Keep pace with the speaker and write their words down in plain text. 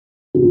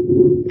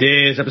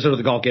This episode of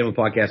the Golf Gambling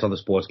Podcast on the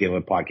Sports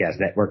Gambling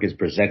Podcast Network is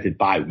presented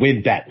by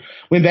WynnBET.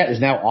 WynnBET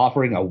is now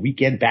offering a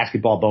weekend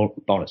basketball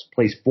bonus.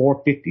 Place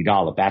four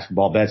 $50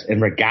 basketball bets,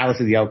 and regardless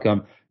of the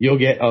outcome, you'll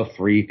get a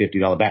free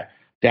 $50 bet.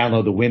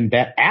 Download the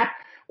WynnBET app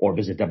or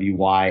visit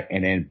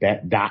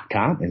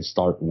wynnbet.com and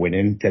start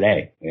winning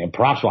today. And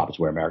PropSwap is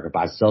where America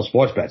buys and sells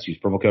sports bets. Use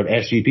promo code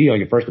SGP on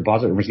your first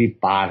deposit and receive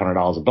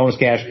 $500 of bonus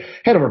cash.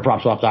 Head over to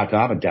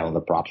PropSwap.com and download the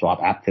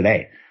PropSwap app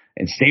today.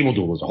 And Stable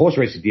Duel is a horse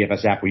racing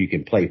DFS app where you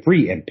can play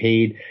free and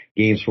paid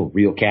games for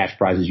real cash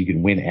prizes. You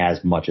can win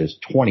as much as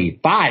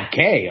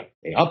 $25K.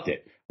 They upped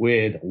it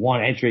with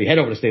one entry. Head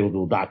over to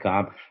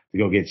StableDuel.com to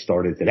go get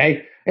started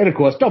today. And of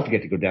course, don't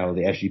forget to go download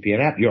the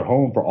SGPN app, your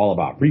home for all of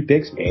our free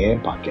picks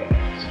and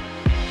podcasts.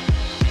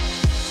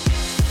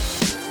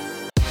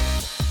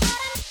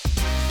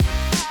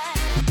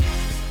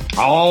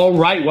 All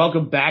right,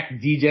 welcome back,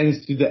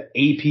 DJs, to the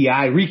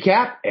API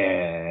recap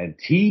and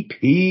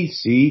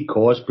TPC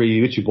course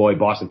preview. It's your boy,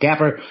 Boston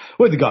Capper,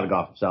 with the god of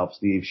golf himself,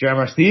 Steve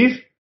Shermer. Steve,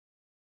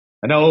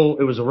 I know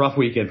it was a rough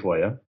weekend for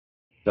you,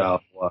 so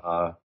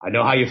I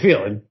know how you're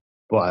feeling,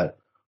 but,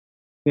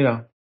 you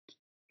know,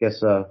 guess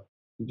you're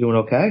doing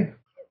okay?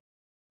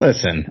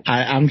 Listen,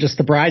 I'm just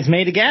the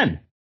bridesmaid again.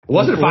 It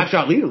wasn't a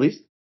 5-shot lead, at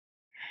least.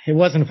 It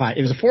wasn't a 5.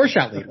 It was a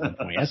 4-shot lead at one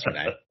point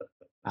yesterday.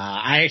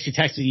 I actually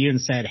texted you and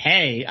said,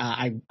 hey,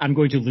 I'm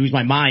going to lose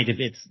my mind if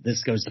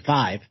this goes to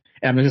 5.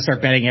 And I'm going to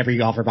start betting every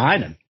golfer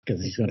behind him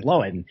because he's going to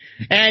blow it. And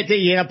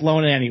he ended up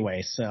blowing it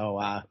anyway. So,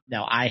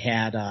 no, I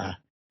had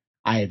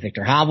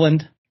Victor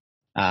Hovland,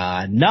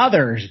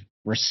 another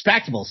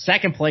respectable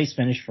second place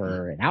finish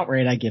for an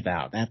outright I give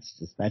out. That's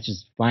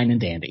just fine and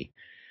dandy.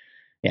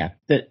 Yeah.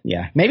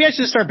 Maybe I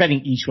should start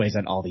betting each ways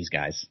on all these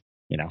guys.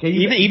 You know,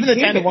 even the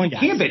 10-1 guys.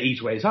 You can't bet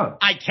each ways, huh?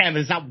 I can, but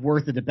it's not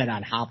worth it to bet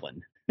on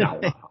Hovland. No.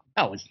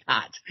 No, it's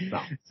not.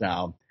 No.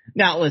 So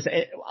now listen,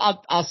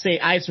 I'll say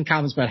I have some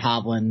comments about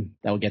Hovland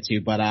that we'll get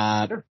to, but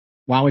sure.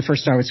 Why don't we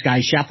first start with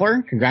Scottie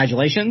Scheffler?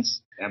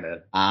 Congratulations. Yeah,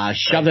 man.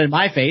 Shoved it in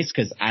my face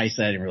because I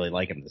said I didn't really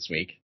like him this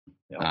week.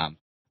 Yeah.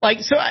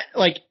 So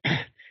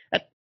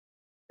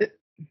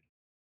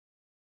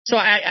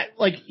I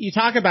you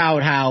talk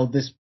about how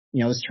this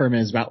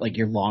tournament is about like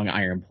your long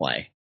iron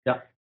play. Yeah.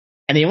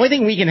 And the only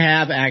thing we can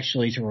have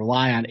actually to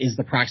rely on is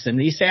the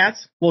proximity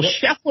stats. Well, yep.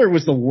 Scheffler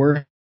was the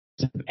worst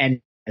of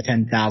any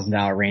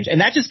 $10,000 range. And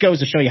that just goes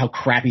to show you how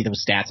crappy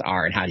those stats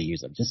are and how to use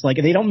them. Just like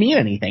they don't mean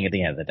anything at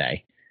the end of the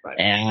day. Right.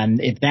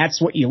 And if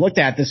that's what you looked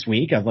at this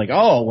week of like,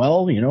 oh,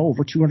 well,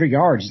 over 200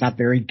 yards is not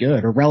very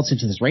good, or relative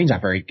to this range,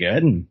 not very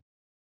good. And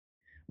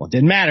well, it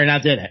didn't matter. Now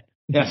did it?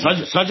 Yeah.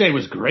 Sanjay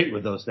was great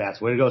with those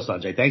stats. Way to go,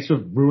 Sanjay. Thanks for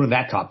ruining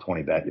that top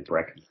 20 bet, you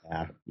prick.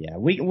 Yeah.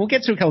 We'll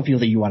get to a couple people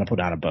that you want to put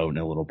on a boat in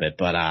a little bit,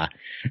 but,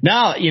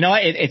 no,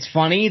 it's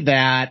funny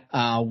that,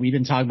 we've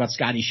been talking about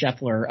Scottie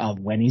Scheffler of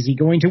when is he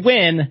going to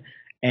win?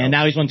 And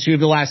now he's won 2 of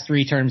the last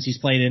 3 tournaments he's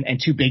played in, and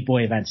 2 big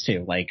boy events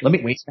too. Like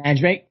Waste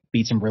Management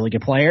beat some really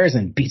good players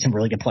and beat some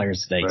really good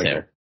players today too.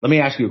 Good. Let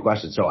me ask you a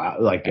question. So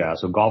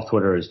so golf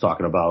Twitter is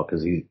talking about,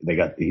 cause he's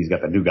got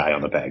the new guy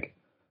on the peg.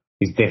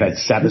 They've had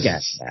 7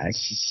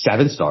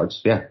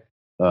 starts. Yeah.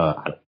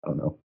 I don't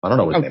know. I don't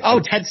know what his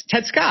name is.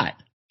 Ted Scott.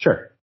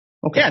 Sure.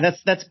 Okay. Yeah.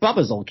 That's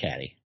Bubba's old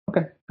caddy.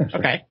 Okay. Yeah, sure.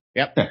 Okay.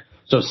 Yep. Yeah.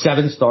 So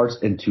 7 starts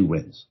and 2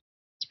 wins.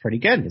 It's pretty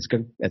good. It's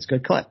good. That's a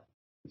good clip.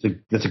 It's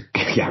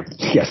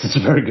a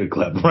very good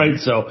clip, right?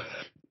 So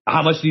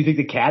how much do you think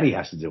the caddy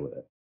has to do with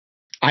it?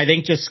 I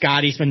think just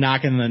Scottie's been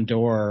knocking on the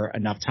door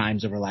enough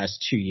times over the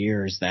last 2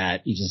 years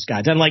that he just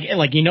got done. Like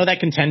that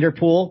contender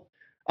pool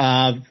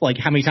of like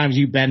how many times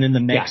you've been in the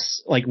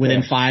mix, like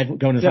within 5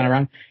 going to the final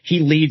round. He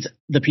leads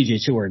the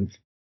PGA Tour in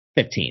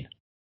 15.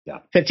 Yeah.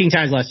 15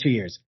 times the last 2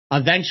 years.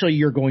 Eventually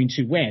you're going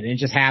to win. And it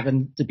just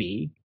happened to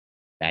be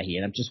that he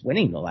ended up just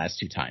winning the last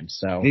 2 times.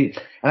 So, and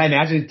I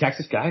imagine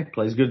Texas guy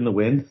plays good in the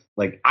wind.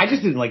 Like, I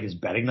just didn't like his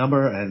betting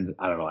number, and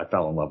I don't know. I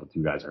fell in love with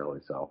you guys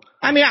early. So,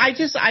 I mean, I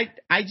just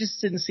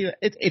didn't see it.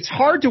 It's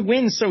hard to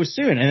win so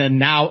soon. And then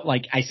now,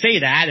 like, I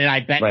say that, and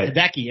I bet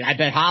Hideki, and I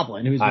bet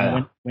Hovland, who's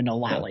going to win a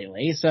lot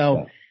lately.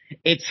 So,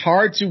 it's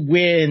hard to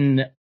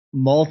win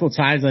multiple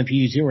times on the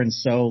PGA Tour in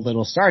so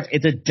little starts.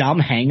 It's a dumb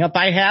hang up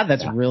I have.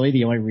 That's really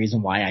the only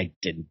reason why I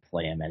didn't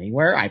play him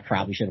anywhere. I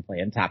probably should have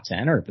played in top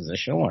 10 or a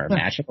positional or a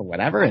matchup or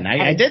whatever. And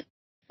I did.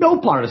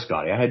 No part of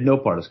Scottie. I had no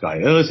part of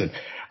Scottie. Listen,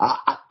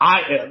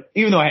 I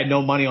even though I had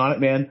no money on it,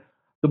 man,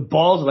 the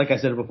balls, like I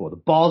said before, the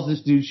balls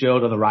this dude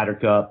showed on the Ryder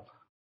Cup,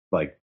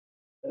 like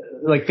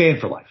fan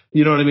for life.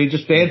 You know what I mean?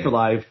 Just fan for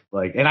life.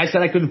 Like, and I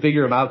said I couldn't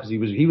figure him out because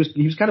he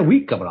was kind of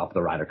weak coming off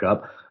the Ryder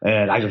Cup.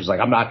 And I was like,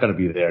 I'm not going to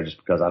be there just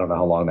because I don't know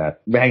how long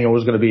that hangover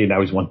was going to be. And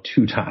now he's won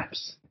 2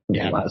 times.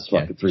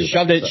 Fucking 3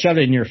 shoved it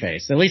in your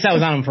face. At least I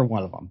was on him for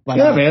one of them. But,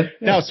 man.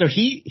 Yeah. No, so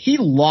he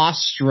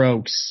lost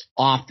strokes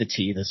off the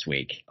tee this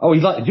week. Oh, he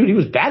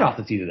was bad off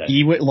the tee today.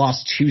 He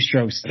lost 2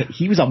 strokes.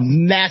 He was a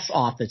mess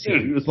off the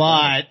tee.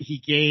 But he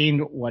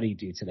gained, what did he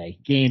do today?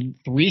 He gained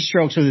 3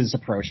 strokes with his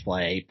approach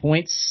play,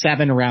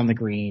 0.7 around the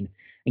green,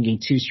 and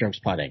gained 2 strokes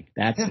putting.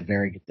 That's a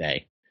very good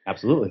day.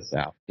 Absolutely.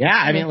 So,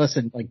 I mean,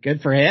 listen, like,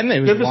 good for him.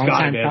 It was good a long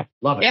Scottie, time. man.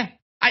 Love it. Yeah.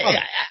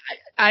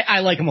 I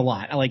like him a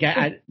lot.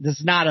 This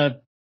is not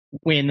a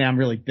win that I'm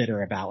really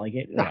bitter about. Like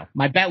it,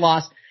 my bet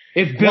lost.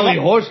 If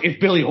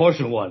Billy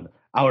Horschel won,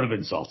 I would have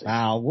been salty.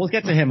 We'll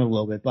get to him in a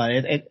little bit, but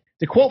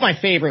to quote my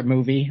favorite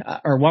movie,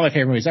 or one of my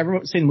favorite movies,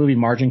 ever seen the movie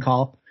Margin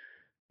Call?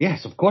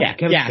 Yes, of course.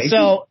 Yeah.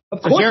 So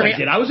of course I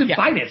did. I was in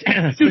finance.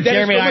 Dude, that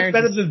is so much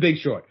better than Big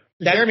Short.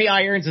 Jeremy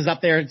Irons is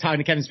up there talking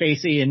to Kevin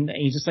Spacey, and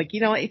he's just like,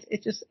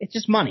 it's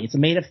just money. It's a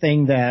made up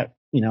thing that,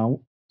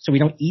 so we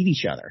don't eat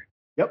each other.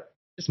 Yep.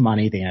 Just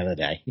money at the end of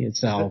the day.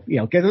 So,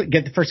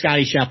 get the for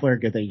Scotty Scheffler.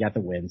 Good that you got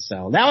the win.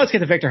 So now let's get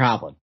to Victor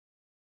Hovland.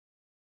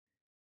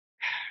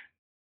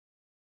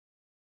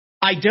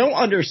 I don't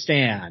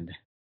understand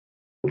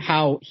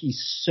how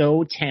he's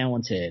so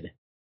talented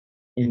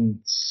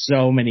in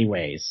so many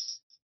ways.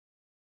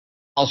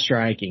 All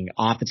striking,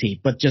 off the tee,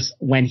 but just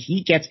when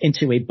he gets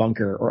into a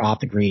bunker or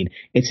off the green,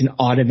 it's an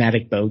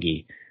automatic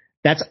bogey.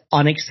 That's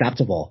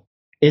unacceptable.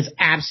 It's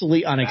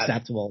absolutely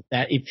unacceptable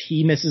that if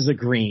he misses a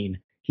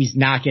green, he's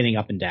not getting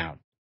up and down.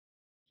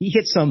 He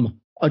hit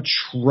some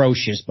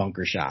atrocious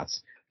bunker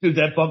shots. Dude,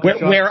 that bunker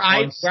shot where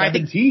I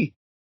think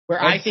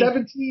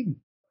 17.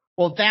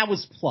 Well, that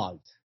was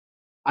plugged.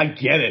 I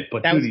get it,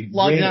 but that was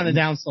plugged on the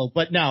downslope.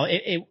 But no,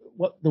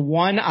 what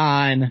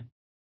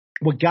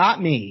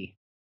got me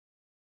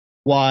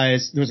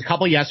was there was a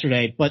couple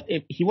yesterday, but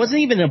he wasn't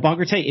even in a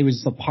bunker tape. It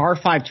was the par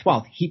 5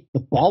 12th. The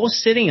ball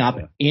was sitting up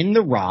in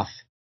the rough,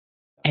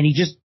 and he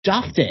just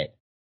duffed it.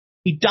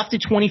 He duffed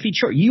it 20 feet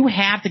short. You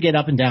have to get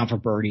up and down for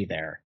birdie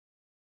there.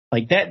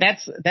 Like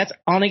that's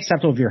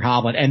unacceptable if you're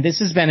Hovland. And this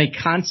has been a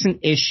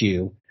constant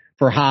issue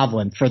for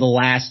Hovland for the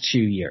last 2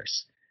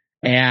 years.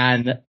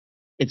 And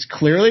it's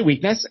clearly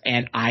weakness,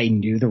 and I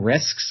knew the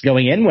risks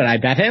going in when I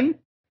bet him.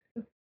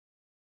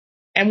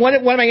 And what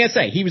am I going to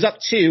say? He was up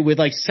 2 with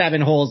like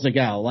 7 holes to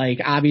go. Like,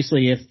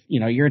 obviously, if,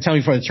 you're going to tell me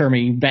before the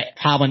tournament, you bet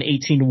Hovland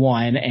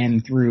 18-1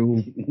 and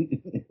through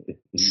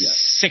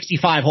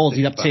 65 holes,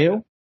 he's up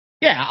 2.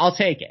 Yeah, I'll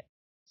take it.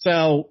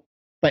 So,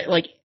 but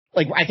like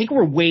I think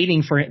we're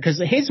waiting for him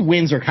because his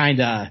wins are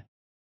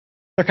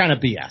they're kind of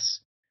BS.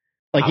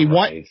 Like he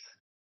won.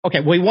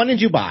 Okay. Well, he won in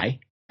Dubai.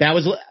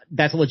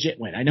 That's a legit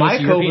win. I know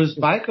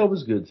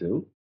Mayakoba's good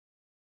too.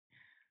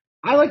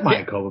 I like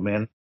Mayakoba,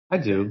 man. I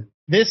do.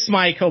 This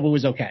Mayakoba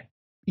was okay.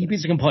 He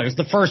beat some players.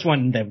 The first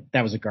one,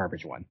 that was a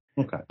garbage one.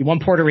 Okay. He won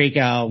Puerto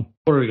Rico.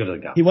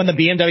 Go. He won the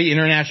BMW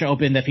International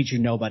Open that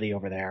featured nobody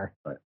over there.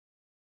 Right.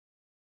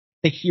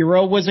 The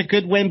Hero was a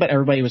good win, but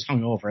everybody was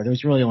hungover. There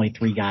was really only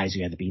 3 guys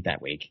who had to beat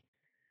that week.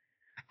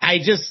 I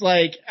just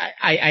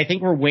I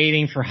think we're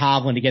waiting for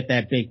Hovland to get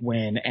that big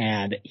win,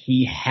 and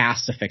he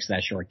has to fix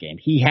that short game.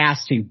 He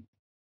has to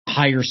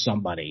hire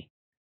somebody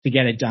to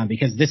get it done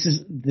because this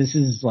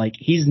is like,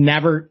 he's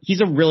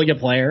a really good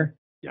player.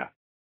 Yeah.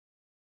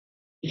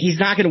 He's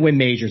not going to win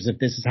majors if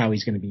this is how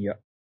he's going to be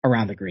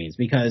around the greens,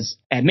 because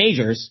at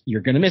majors,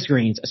 you're going to miss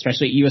greens,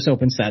 especially at US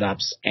Open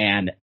setups.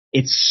 And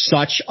it's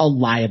such a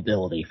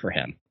liability for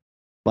him.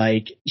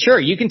 Like, sure,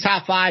 you can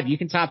top 5, you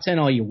can top 10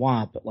 all you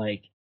want, but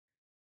like,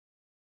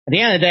 at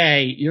the end of the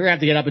day, you're gonna have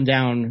to get up and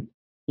down,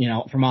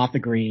 from off the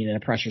green in a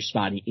pressure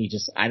spot. He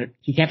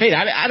can't fade.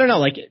 I don't know.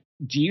 Like,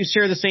 do you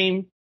share the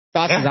same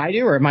thoughts as I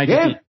do, or am I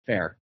just being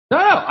fair?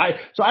 No.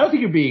 So I don't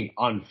think you're being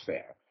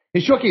unfair.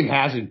 His short game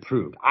has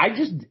improved.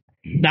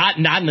 Not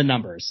in the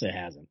numbers. It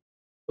hasn't.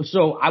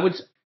 So I would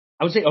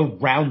say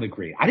around the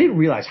green. I didn't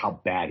realize how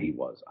bad he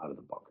was out of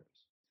the bunkers.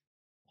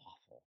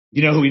 Awful.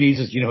 You know who he needs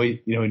as who he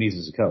needs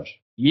as a coach.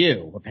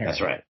 You,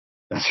 apparently.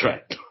 That's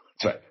right.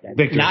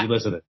 Victor, you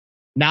listen to it.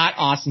 Not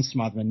Austin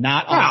Smotherman.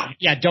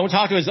 Don't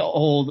talk to his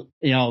old,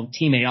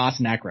 teammate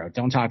Austin Eckroat.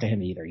 Don't talk to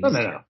him either.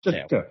 No. Just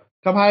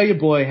come hire your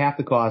boy, half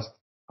the cost.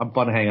 I'm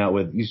fun to hang out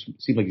with. You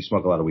seem like you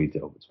smoke a lot of weed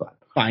too. It's fine.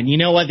 Fine. You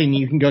know what? Then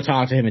you can go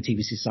talk to him at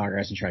TBC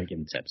Sawgrass and try to give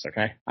him tips.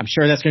 Okay. I'm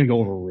sure that's going to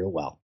go over real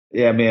well.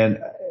 Yeah, man.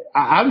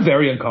 I'm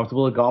very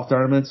uncomfortable at golf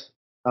tournaments,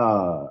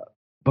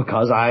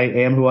 because I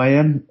am who I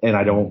am, and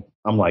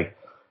I'm like,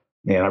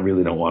 man, I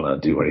really don't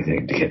want to do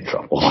anything to get in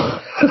trouble.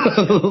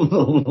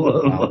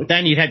 Well,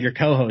 then you'd have your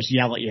co-host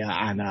yell at you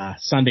on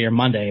Sunday or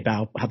Monday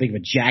about how big of a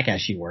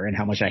jackass you were and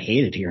how much I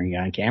hated hearing you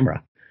on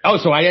camera. Oh,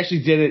 so I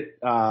actually did it.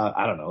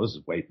 I don't know.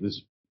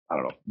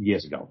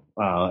 Years ago.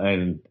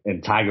 And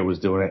Tiger was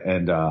doing it,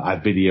 and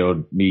I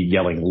videoed me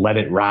yelling, "Let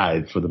it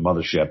ride" for the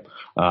mothership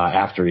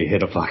after he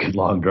hit a fucking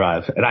long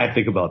drive. And I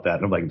think about that,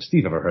 and I'm like, if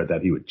Steve ever heard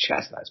that, he would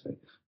chastise me.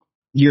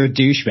 You're a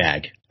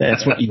douchebag.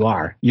 That's what you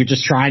are. You're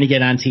just trying to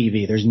get on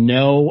TV. There's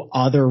no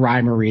other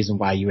rhyme or reason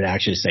why you would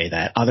actually say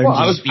that other than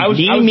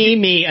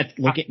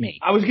look at me.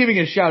 I was giving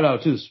a shout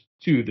out to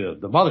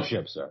the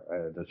mothership, sir.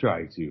 They're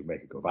trying to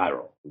make it go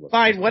viral.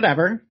 Fine,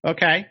 whatever.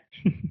 Okay.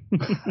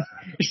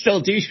 You're still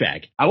a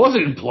douchebag. I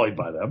wasn't employed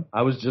by them.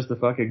 I was just a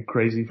fucking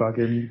crazy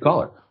fucking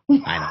caller.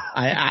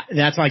 I know.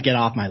 That's my get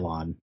off my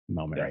lawn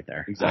moment right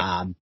there. Exactly.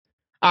 All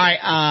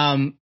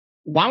right.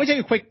 Why don't we take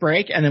a quick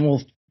break and then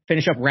we'll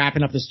finish up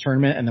wrapping up this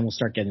tournament, and then we'll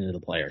start getting into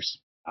the players.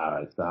 All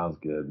right, sounds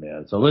good,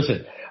 man. So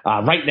listen,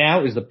 right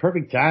now is the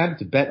perfect time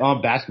to bet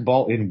on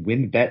basketball, and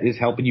WynnBET is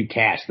helping you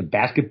cash the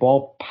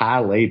basketball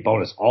parlay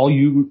bonus. All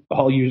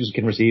users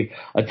can receive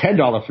a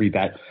 $10 free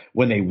bet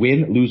when they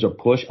win, lose, or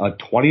push a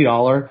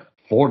 $20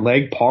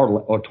 four-leg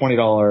parlay or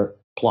 $20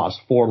 plus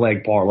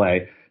four-leg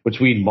parlay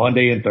between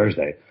Monday and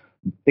Thursday.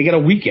 They get a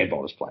weekend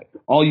bonus play.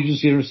 All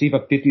users can receive a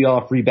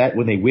 $50 free bet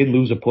when they win,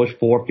 lose, or push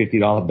 4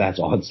 $50 bets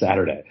on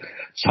Saturday.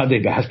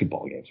 Sunday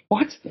basketball games.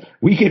 What?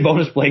 Weekend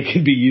bonus play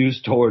can be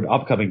used toward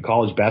upcoming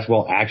college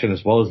basketball action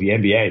as well as the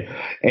NBA.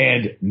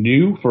 And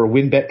new for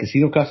WynnBET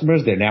casino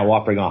customers, they're now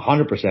offering a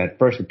 100%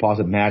 first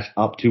deposit match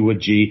up to a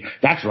G.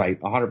 That's right,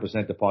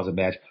 100% deposit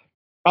match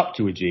up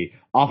to a G.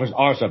 Offers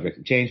are subject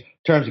to change.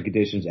 Terms and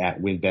conditions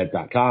at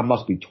wynnbet.com.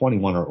 Must be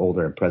 21 or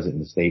older and present in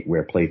the state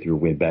where playthrough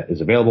WynnBET is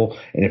available.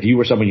 And if you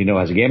or someone you know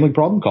has a gambling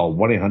problem, call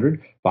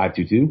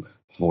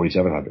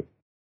 1-800-522-4700.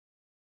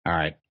 All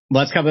right.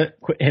 Let's hit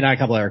on a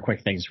couple other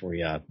quick things before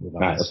we move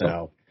on. Right,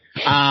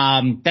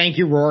 thank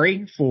you,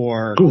 Rory,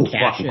 for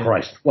fucking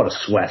Christ. What a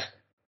sweat.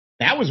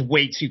 That was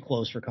way too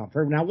close for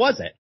comfort. Now, was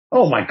it?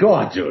 Oh my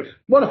God, dude.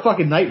 What a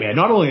fucking nightmare.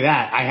 Not only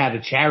that, I had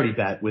a charity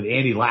bet with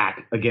Andy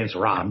Lack against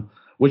Rom,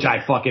 which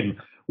I,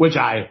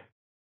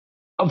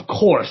 of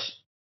course,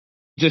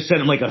 just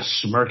sent him like a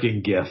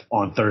smirking gif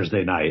on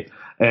Thursday night.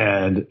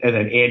 And then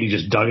Andy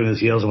just dug in his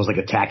heels and was like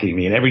attacking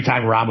me. And every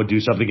time Ron would do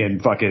something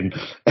and fucking,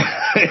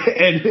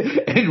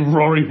 and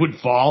Rory would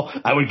fall,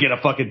 I would get a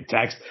fucking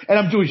text. And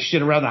I'm doing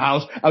shit around the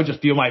house. I would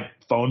just feel my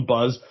phone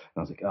buzz. And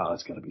I was like, oh,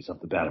 it's gotta be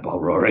something bad about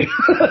Rory.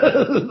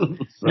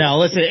 No,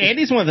 listen,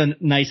 Andy's one of the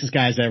nicest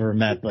guys I ever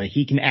met, but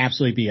he can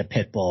absolutely be a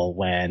pit bull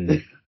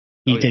when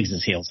he digs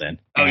his heels in.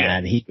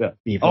 And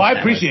I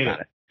appreciate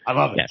it. I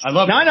love it. Yes. I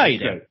love it. No, I know you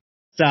do.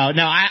 So,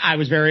 no, I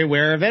was very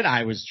aware of it.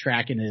 I was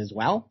tracking it as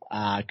well,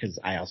 because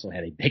I also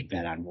had a big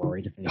bet on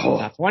Rory to finish the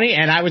top 20,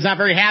 and I was not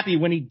very happy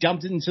when he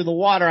dumped it into the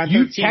water on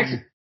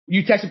 13.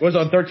 You texted, it was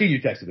on 13 you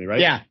texted me, right?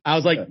 Yeah. I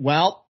was like,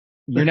 well,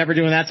 you're never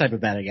doing that type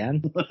of bet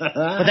again. But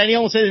then he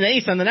almost hit an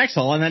ace on the next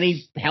hole, and then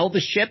he held the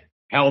ship.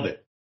 Held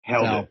it.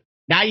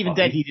 Not even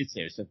dead, he did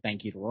too, so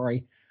thank you to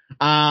Rory.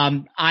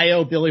 I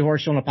owe Billy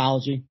Horschel an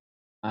apology.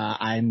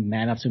 I'm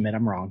man enough to admit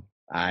I'm wrong.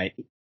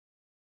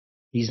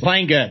 He's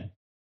playing good.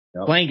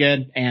 Yep. Playing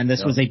good, and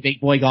this was a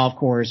big boy golf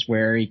course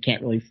where he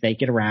can't really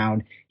fake it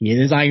around. He hit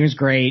his irons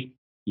great,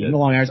 even the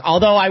long irons.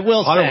 Although I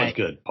will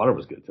say, Putter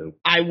was good too.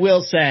 I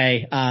will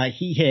say,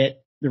 he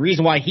hit the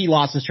reason why he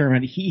lost this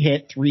tournament. He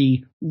hit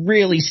 3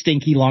 really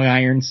stinky long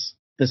irons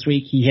this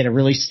week. He hit a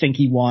really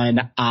stinky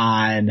one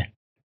on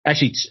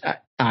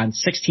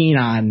 16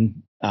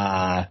 on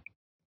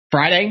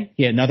Friday.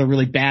 He had another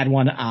really bad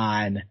one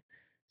on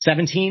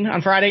 17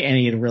 on Friday, and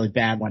he had a really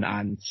bad one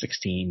on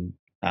 16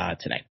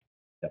 today.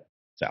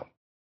 So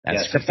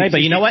that's kryptonite.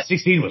 But you know what?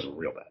 16 was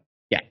real bad.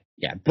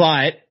 Yeah.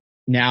 But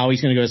now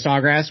he's going to go to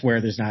Sawgrass where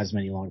there's not as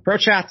many long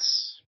approach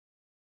shots.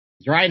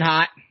 He's riding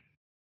hot.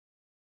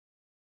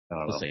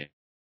 We'll see.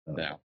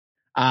 So,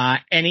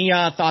 any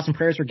thoughts and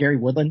prayers for Gary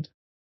Woodland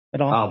at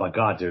all? Oh my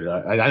God, dude!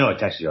 I know I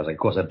texted you. I was like, of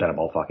course I bet him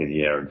all fucking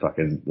year and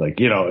fucking like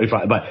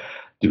but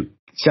dude,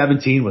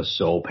 17 was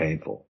so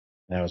painful.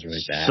 That was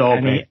really bad. So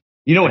painful.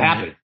 You know what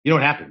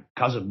happened?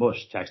 Cousin Bush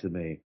texted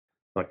me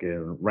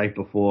fucking right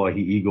before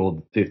he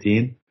eagled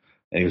 15.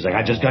 And he was like,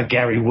 I just got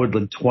Gary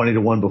Woodland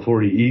 20-1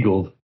 before he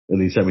eagled. And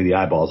he sent me the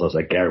eyeballs. I was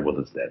like, Gary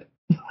Woodland's dead.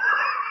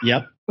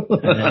 Yep.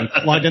 And then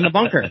he plugged in the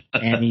bunker.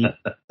 And he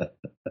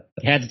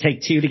had to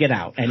take 2 to get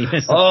out. And he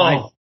missed the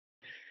 5.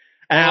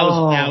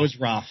 And that was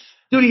rough.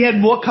 Dude, he had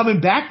more coming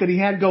back than he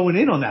had going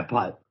in on that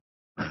putt.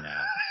 I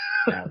know.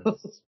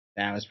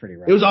 That was pretty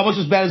rough. It was almost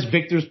as bad as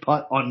Victor's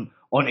putt on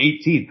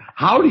 18.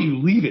 How do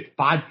you leave it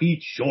 5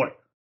 feet short?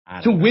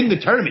 To win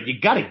the tournament, you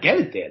got to get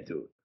it there,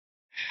 dude.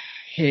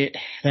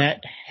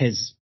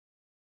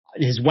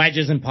 His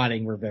wedges and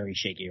putting were very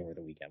shaky over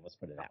the weekend. Let's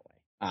put it that way.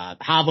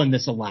 Hovland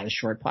missed a lot of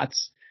short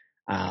putts,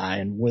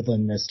 and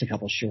Woodland missed a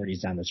couple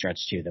shorties down the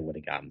stretch too that would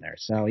have gotten there.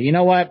 So you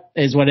know what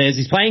is what it is.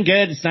 He's playing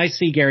good. It's nice to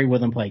see Gary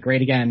Woodland play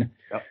great again.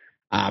 Yep.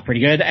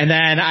 Pretty good. And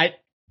then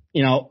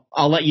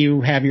I'll let you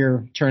have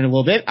your turn a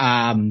little bit.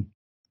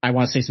 I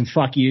want to say some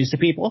fuck yous to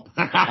people.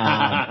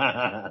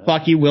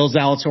 Fuck you, Will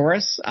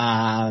Zalatoris,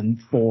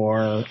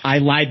 for I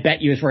lied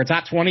bet you for a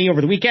top 20 over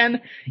the weekend.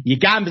 You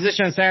got in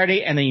position on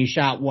Saturday, and then you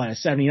shot, a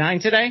 79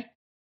 today?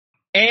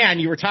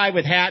 And you were tied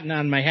with Hatton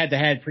on my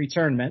head-to-head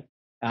pre-tournament.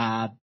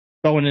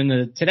 Going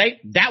into today,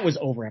 that was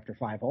over after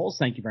 5 holes.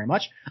 Thank you very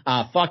much.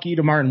 Fuck you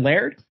to Martin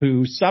Laird,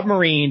 who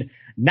submarined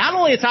not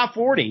only a top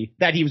 40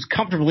 that he was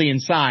comfortably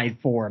inside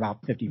for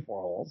about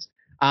 54 holes,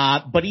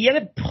 but he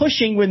ended up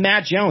pushing with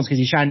Matt Jones because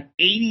he shot an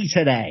 80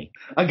 today.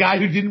 A guy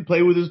who didn't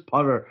play with his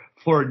putter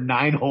for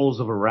 9 holes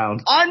of a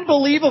round.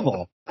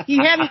 Unbelievable. He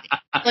had a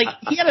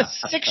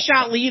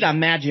 6-shot lead on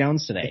Matt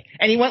Jones today,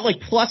 and he went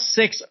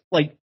 +6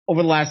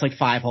 over the last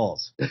 5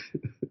 holes.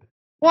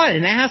 What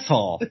an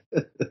asshole.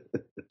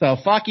 So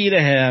fuck you to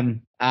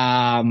him.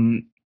 I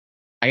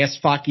guess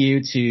fuck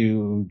you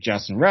to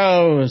Justin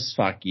Rose.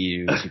 Fuck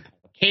you to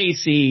Paul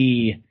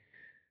Casey.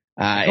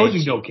 I told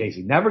you no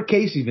Casey. Never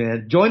Casey,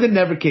 man. Join the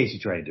never Casey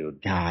train,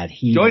 dude. God,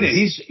 join it.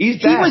 He's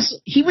bad.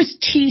 He was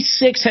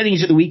T6 heading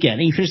into the weekend,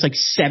 and he finished like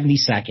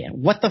 72nd.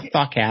 What the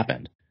fuck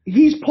happened?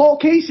 He's Paul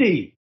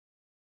Casey.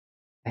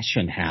 That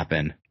shouldn't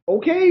happen.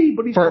 Okay,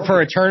 but he's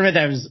for a tournament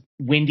that was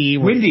windy,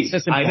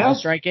 consistent ball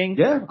striking.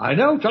 Yeah, I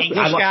know. Trust me.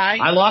 Guy.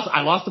 I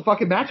lost the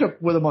fucking matchup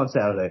with him on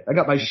Saturday. I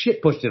got my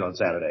shit pushed in on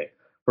Saturday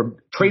from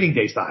trading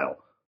day style.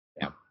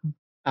 Yeah.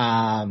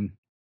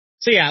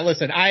 So yeah,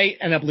 listen, I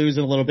ended up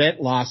losing a little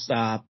bit, lost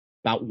about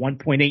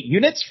 1.8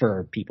 units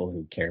for people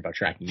who care about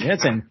tracking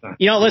units. And,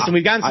 listen,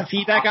 we've gotten some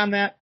feedback on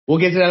that. We'll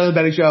get to that on the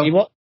betting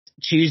show.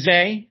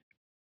 Tuesday,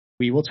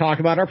 we will talk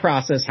about our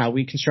process, how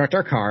we construct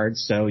our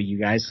cards, so you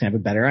guys can have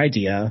a better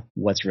idea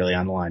what's really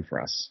on the line for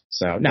us.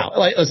 So, no,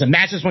 listen,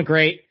 matches went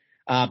great.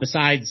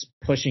 Besides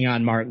pushing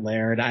on Martin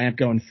Laird, I am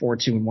going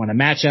 4-2-1 in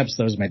matchups.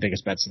 Those are my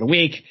biggest bets of the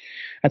week.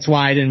 That's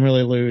why I didn't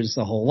really lose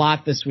a whole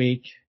lot this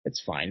week.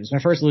 It's fine. It was my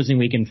first losing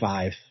week in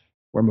 5.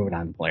 We're moving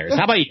on to players.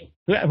 How about you?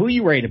 Who are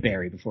you ready to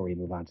bury before we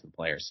move on to the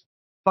players?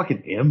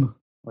 Fucking him.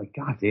 Like,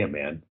 goddamn,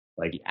 man.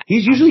 Like,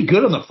 he's usually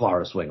good on the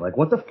Florida swing. Like,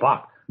 what the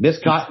fuck?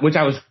 Missed cut, which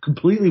I was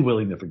completely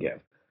willing to forgive.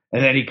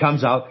 And then he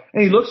comes out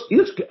and he looks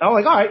good. I'm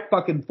like, all right,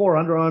 fucking 4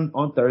 under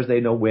on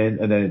Thursday, no win.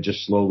 And then it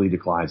just slowly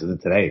declines. And then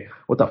today,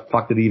 what the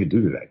fuck did he even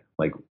do today?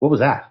 Like, what was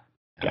that?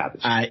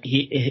 Garbage.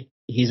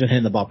 He's been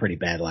hitting the ball pretty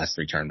bad the last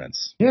 3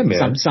 tournaments. Yeah,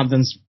 man.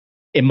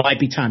 It might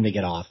be time to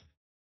get off.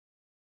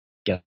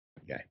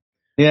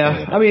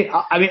 Yeah, I mean,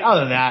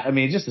 other than that,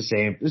 just the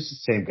same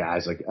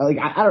guys. Like I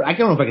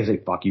don't know if I can say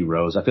fuck you,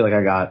 Rose. I feel like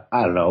I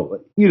don't know.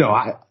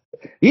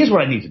 Here's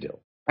what I need to do.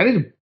 I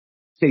need to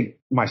say to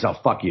myself,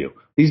 fuck you.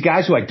 These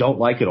guys who I don't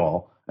like at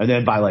all, and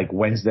then by like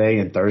Wednesday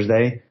and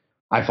Thursday,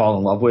 I fall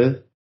in love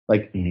with.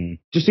 Like,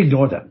 just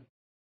ignore them.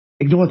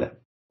 Ignore them.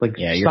 Like,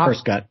 yeah, your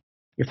first gut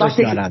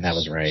on that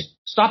was right.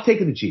 Stop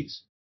taking the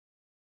cheese.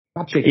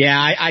 Stop taking.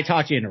 Yeah, I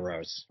talked you into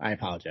Rose. I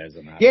apologize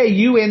on that. Yeah,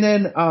 you and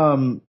then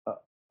not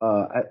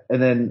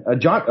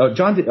John.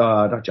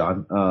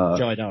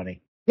 Joe Adoni.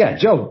 Yeah,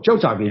 Joe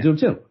talked me into him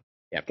too.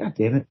 Yep. God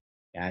damn it.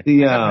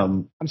 Yeah.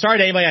 I'm sorry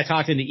to anybody I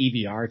talked into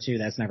EVR too.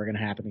 That's never going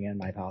to happen again.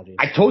 My apologies.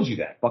 I told you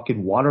that.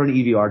 Fucking water and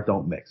EVR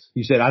don't mix.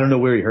 You said, I don't know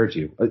where he hurt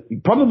you.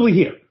 Probably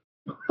here.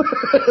 No,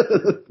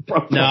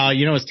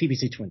 it's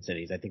TBC Twin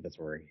Cities. I think that's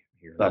where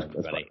he hurt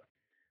everybody.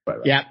 Right.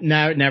 Yeah,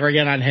 no, never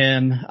again on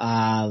him.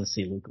 Let's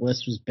see. Luke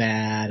List was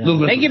bad.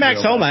 Thank you,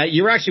 Max Homa.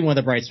 You were actually one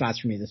of the bright spots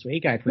for me this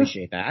week. I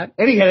appreciate that.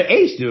 And he had an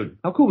ace, dude.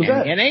 How cool was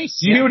that? An ace.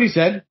 Did you hear what he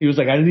said? He was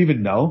like, I didn't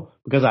even know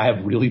because I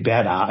have really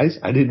bad eyes.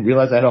 I didn't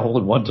realize I had a hole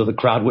in one till the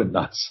crowd went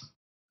nuts.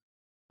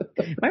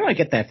 Might want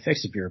to get that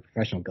fixed if you're a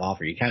professional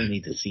golfer. You kind of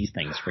need to see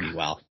things pretty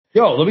well.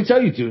 Yo, let me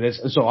tell you, dude.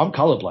 So I'm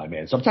colorblind,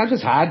 man. Sometimes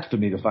it's hard for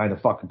me to find a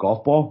fucking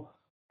golf ball.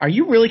 Are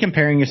you really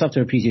comparing yourself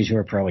to a PGA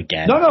Tour pro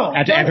again? No.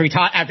 After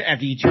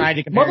you tried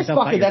to compare yourself,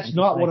 motherfucker, that's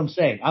not what I'm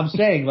saying. I'm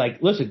saying, like,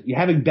 listen, you're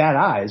having bad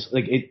eyes.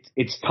 Like,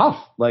 it's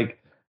tough. Like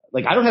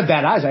I don't have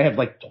bad eyes. I have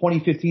like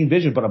 20/15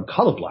 vision, but I'm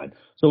colorblind.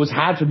 So it's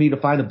hard for me to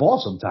find the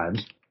ball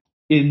sometimes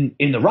in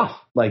the rough.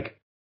 Like,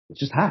 it's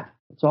just hard.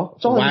 That's all.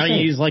 Why don't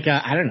you use like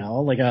a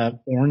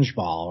orange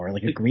ball or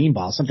like a green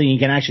ball, something you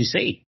can actually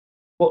see?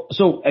 Well,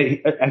 so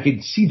I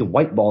can see the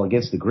white ball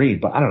against the green,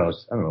 but I don't know,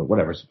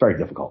 whatever. It's very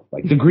difficult.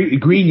 Like the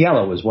green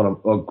yellow is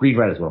green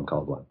red is what I'm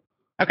colorblind.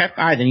 Okay,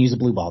 all right, then use a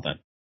blue ball then.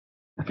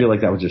 I feel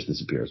like that would just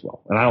disappear as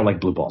well, and I don't like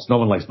blue balls. No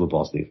one likes blue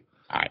balls, Steve.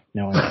 All right,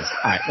 no one does.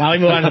 All right, while we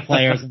move on to the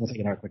players, and we'll take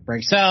another quick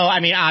break. So, I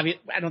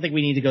don't think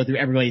we need to go through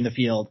everybody in the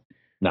field.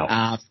 No.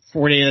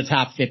 40 of the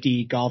top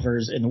 50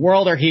 golfers in the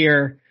world are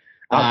here.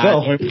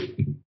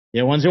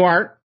 The ones who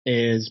aren't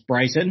is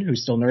Bryson,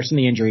 who's still nursing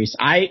the injuries.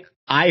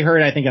 I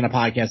heard, I think, on a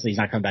podcast that he's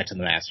not coming back to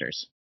the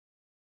Masters.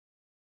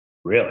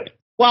 Really?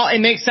 Well, it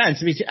makes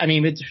sense. It's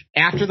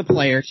after the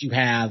players, you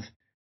have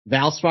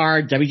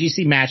Valspar,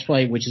 WGC Match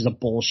Play, which is a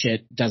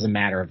bullshit, doesn't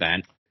matter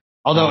event.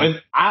 Although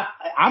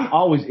I'm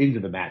always into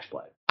the match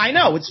play. I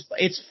know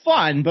it's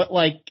fun, but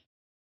like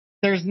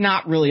there's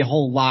not really a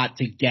whole lot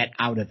to get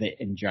out of it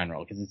in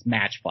general because it's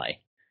match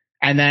play.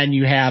 And then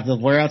you have the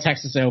Royal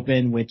Texas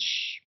Open,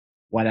 which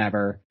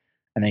whatever.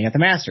 And then you got the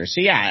Masters. So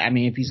yeah,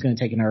 if he's going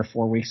to take another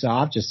 4 weeks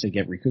off just to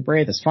get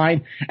recuperated, that's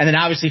fine. And then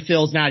obviously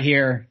Phil's not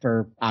here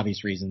for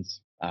obvious reasons.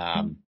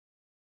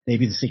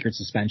 Maybe the secret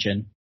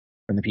suspension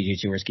from the PGA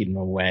Tour is keeping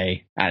him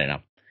away. I don't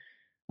know.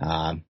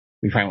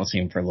 We probably won't see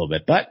him for a little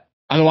bit, but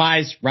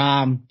otherwise,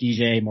 Rahm,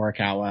 DJ,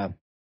 Morikawa,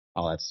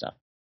 all that stuff.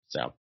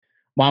 So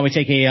why don't we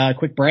take a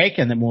quick break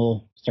and then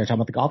we'll start talking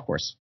about the golf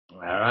course. All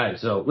right.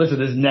 So listen,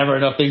 there's never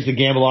enough things to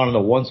gamble on in the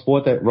one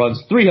sport that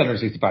runs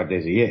 365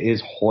 days a year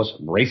is horse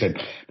racing.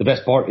 The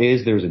best part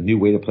is there's a new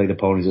way to play the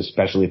ponies,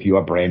 especially if you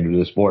are brand new to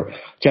the sport.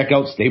 Check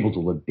out Stable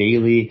Duel, a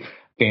daily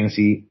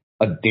fantasy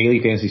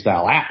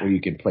style app where you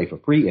can play for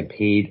free and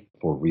paid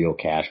for real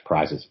cash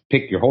prizes.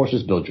 Pick your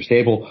horses, build your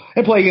stable,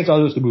 and play against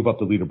others to move up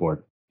the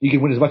leaderboard. You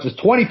can win as much as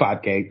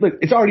 $25K. Look,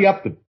 it's already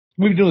up.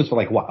 We've been doing this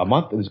for a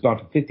month, and it's gone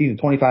from $15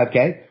 to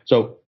 $25K.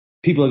 So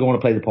people are going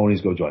to play the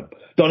ponies. Go join them.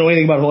 Don't know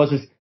anything about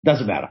horses?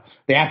 Doesn't matter.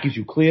 The app gives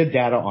you clear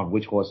data on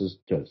which horses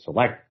to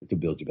select to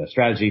build your best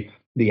strategy.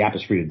 The app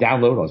is free to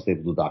download on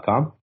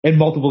StableDuel.com, and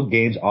multiple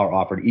games are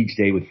offered each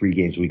day with free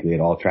games weekly at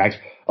all tracks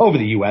over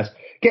the U.S.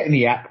 Get in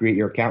the app, create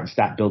your account, and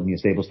start building your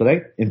stables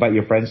today. Invite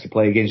your friends to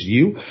play against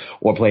you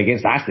or play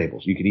against our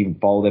stables. You can even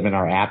follow them in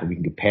our app, and we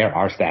can compare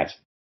our stats.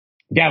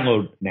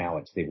 Download now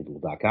at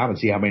StableDuel.com and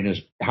see how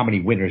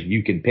many winners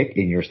you can pick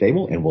in your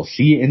stable, and we'll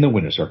see you in the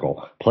winner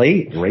circle.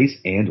 Play, race,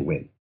 and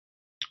win.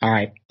 All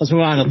right, let's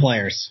move on to the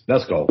players.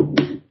 Let's go.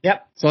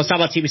 Yep. So let's talk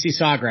about TPC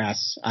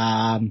Sawgrass.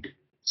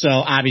 So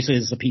obviously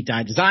this is a Pete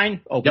Dye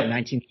design, opened in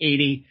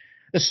 1980.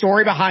 The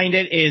story behind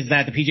it is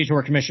that the PGA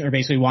Tour commissioner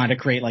basically wanted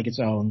to create like its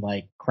own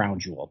like crown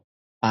jewel.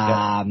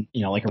 You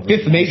know, like a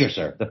fifth major,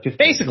 sir. The fifth.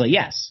 Basically,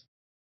 yes.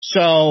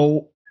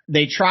 So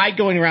they tried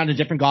going around to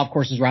different golf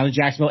courses around the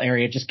Jacksonville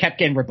area, just kept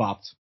getting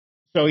rebuffed.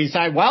 So he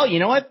decided, well, you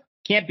know what?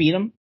 Can't beat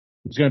them.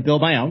 I'm just going to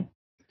build my own.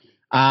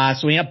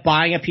 So we ended up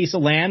buying a piece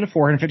of land,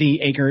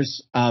 450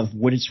 acres of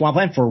wooded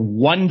swampland for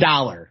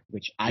 $1,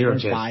 which I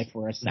would buy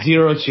for a second.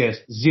 Zero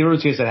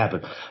chance that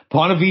happened.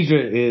 Ponte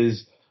Vedra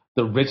is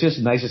the richest,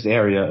 nicest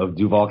area of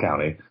Duval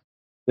County.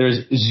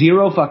 There's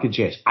zero fucking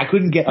chance. I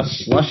couldn't get a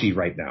slushie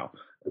right now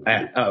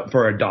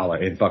for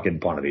 $1 in fucking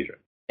Ponte Vedra.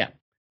 Yeah.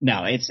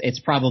 No, it's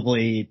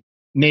probably,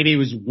 maybe it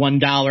was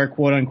 $1,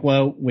 quote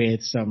unquote,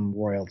 with some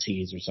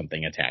royalties or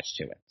something attached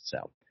to it.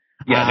 So.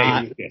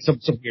 Yeah, some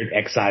weird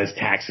excise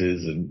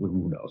taxes and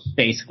who knows.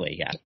 Basically,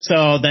 yeah.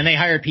 So then they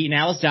hired Pete and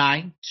Alice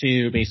Dye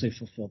to basically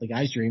fulfill the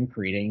guy's dream,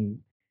 creating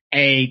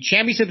a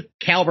championship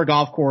caliber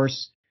golf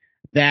course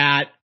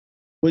that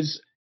was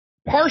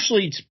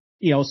partially,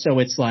 you know, so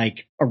it's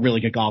like a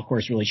really good golf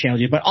course, really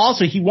challenging, but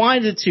also he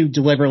wanted to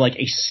deliver like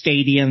a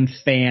stadium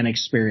fan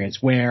experience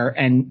where,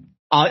 and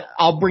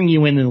I'll bring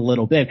you in a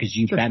little bit because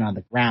you've been on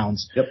the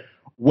grounds,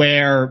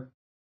 where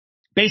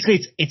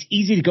basically it's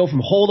easy to go from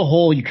hole to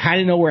hole. You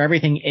kind of know where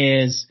everything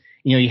is.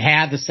 You know, you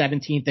have the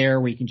 17th there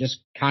where you can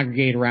just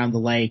congregate around the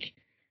lake,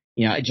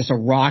 you know, just a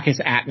raucous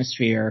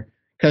atmosphere.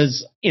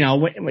 Cause, you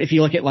know, if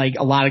you look at like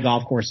a lot of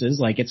golf courses,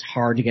 like it's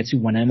hard to get to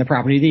one end of the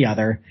property to the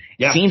other.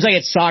 Yeah. It seems like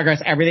at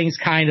Sawgrass, everything's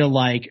kind of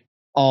like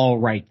all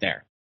right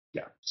there.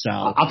 Yeah. So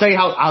I'll tell you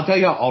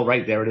how all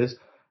right there it is.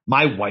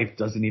 My wife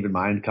doesn't even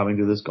mind coming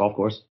to this golf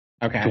course.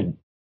 Okay.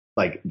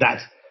 Like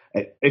that's,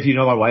 if you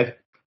know my wife,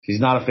 she's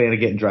not a fan of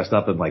getting dressed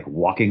up and like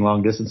walking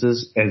long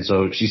distances. And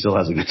so she still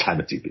has a good time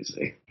at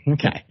TPC.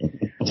 Okay.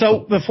 So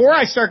before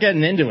I start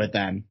getting into it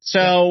then,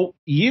 so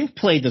you've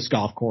played this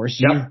golf course.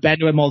 You've been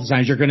to it multiple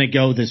times. You're going to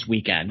go this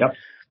weekend. Yep.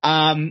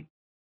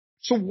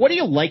 So what do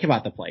you like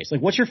about the place?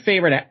 Like what's your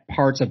favorite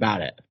parts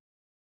about it?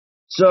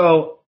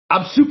 So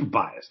I'm super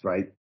biased,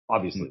 right?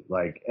 Obviously.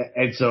 Like,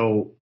 and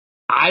so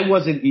I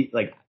wasn't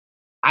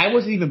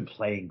even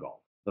playing golf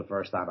the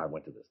first time I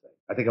went to this thing.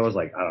 I think I was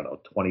like, I don't know,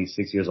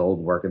 26 years old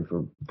working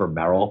for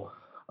Merrill.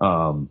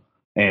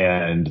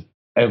 And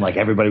like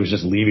everybody was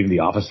just leaving the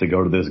office to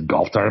go to this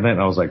golf tournament.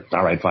 And I was like,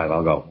 all right, fine,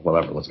 I'll go.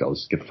 Whatever, let's go.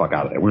 Let's get the fuck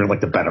out of there. We were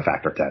like the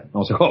benefactor tent. I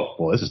was like, oh,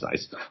 well, this is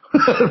nice.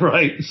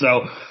 Right.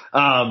 So,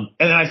 and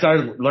then I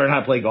started learning how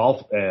to play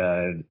golf,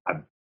 and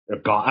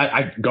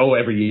I go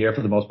every year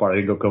for the most part. I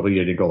didn't go COVID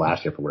year. I didn't go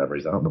last year for whatever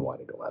reason. I don't know why I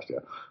didn't go last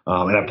year.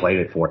 And I played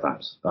it 4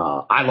 times.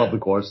 I love the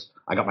course.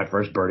 I got my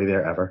first birdie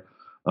there ever.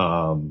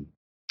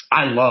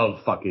 I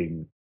love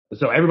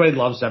so everybody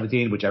loves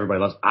 17, which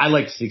everybody loves. I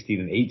like 16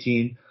 and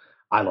 18.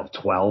 I love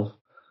 12.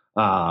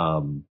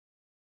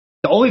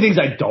 The only things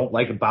I don't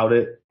like about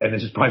it, and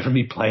this is probably from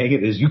me playing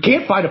it, is you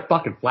can't find a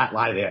fucking flat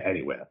lie there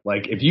anywhere.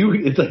 Like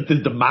it's like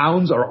the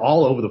mounds are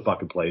all over the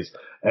fucking place.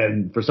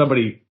 And for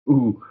somebody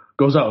who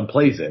goes out and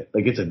plays it,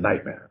 like it's a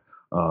nightmare.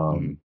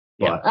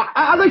 But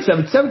I like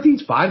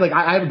 17's fine. Like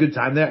I have a good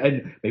time there,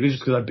 and maybe it's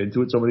just because I've been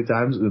to it so many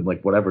times, and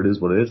like whatever it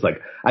is, what it is.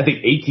 Like I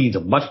think 18's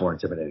a much more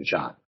intimidating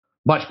shot.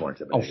 Much more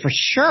intimidating. Oh, for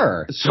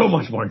sure. So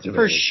much more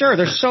intimidating. For sure.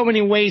 There's so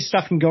many ways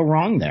stuff can go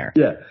wrong there.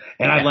 Yeah.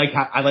 And I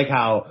like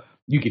how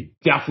you could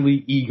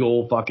definitely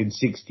eagle fucking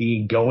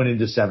 16 going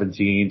into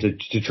 17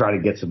 to try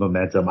to get some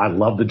momentum. I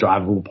love the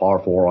drivable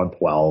par 4 on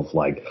 12.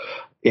 Like,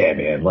 yeah,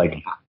 man, like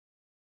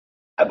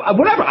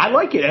whatever. I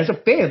like it as a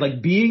fan,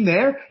 like being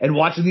there and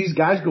watching these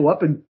guys go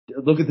up and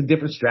look at the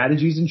different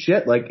strategies and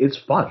shit. Like it's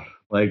fun.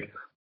 Like,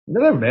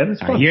 whatever, man.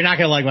 It's fun. You're not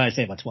going to like what I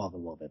say about 12 a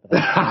little bit.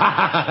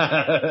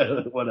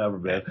 Whatever,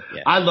 man.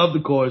 Yeah. I love the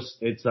course.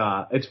 It's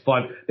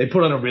fun. They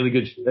put on a really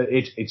good,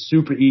 it's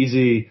super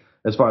easy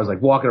as far as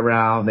like walking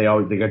around. They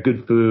got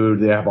good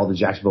food. They have all the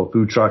Jacksonville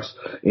food trucks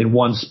in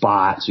one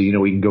spot. So, you know,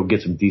 we can go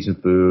get some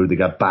decent food. They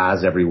got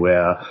bars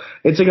everywhere.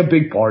 It's like a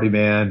big party,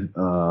 man.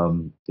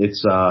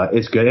 It's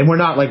good. And we're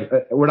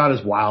not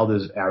as wild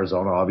as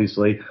Arizona,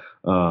 obviously.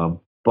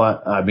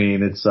 But I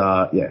mean, it's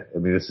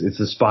it's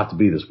a spot to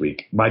be this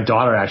week. My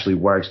daughter actually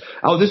works.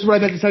 Oh, this is what I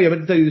meant to tell you. I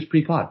meant to tell you this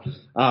pre-pod.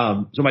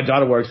 So my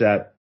daughter works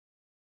at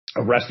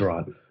a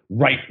restaurant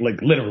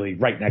literally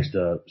right next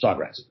to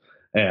Sawgrass.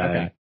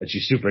 And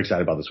she's super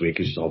excited about this week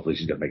because hopefully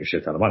she's going to make a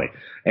shit ton of money.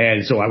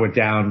 And so I went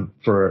down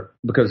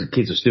because the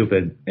kids are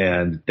stupid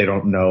and they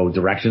don't know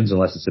directions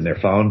unless it's in their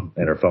phone,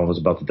 and her phone was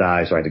about to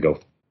die. So I had to go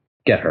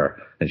get her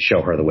and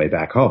show her the way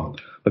back home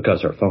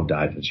because her phone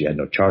died and she had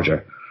no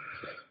charger.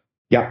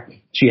 Yeah,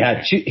 she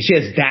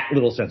has that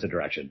little sense of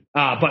direction.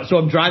 But so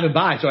I'm driving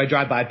by, so I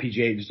drive by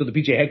PGA, so the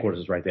PGA headquarters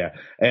is right there,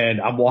 and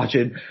I'm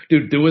watching,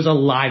 dude, there was a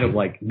line of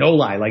like, no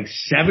lie, like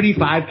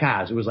 75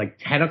 cars. It was like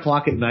 10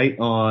 o'clock at night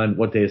on,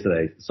 what day is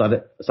today?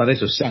 Sunday,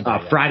 so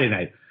Sunday, Friday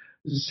night.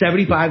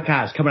 75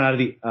 cars coming out of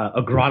the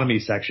agronomy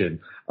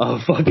section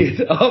of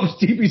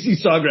TPC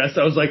Sawgrass.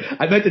 I was like,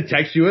 I meant to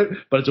text you it,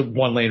 but it's a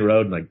 1-lane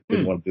road and I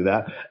didn't want to do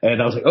that.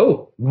 And I was like,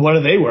 oh, what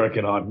are they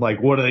working on?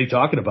 Like, what are they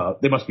talking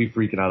about? They must be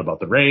freaking out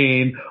about the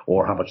rain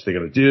or how much they're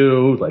going to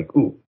do. Like,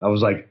 ooh, I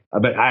was like, I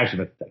actually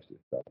meant to text you.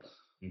 So.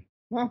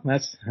 Well,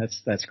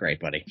 that's great,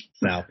 buddy.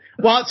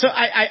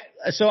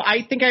 So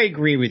I think I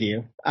agree with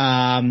you.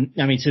 I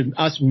mean, to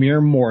us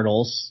mere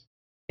mortals,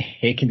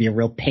 it can be a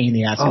real pain in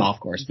the ass golf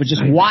course, but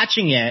just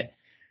watching it,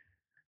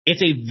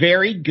 it's a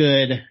very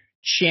good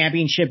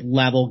championship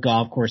level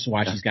golf course to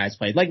watch these guys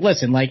play. Like,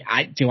 listen, like,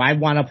 do I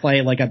want to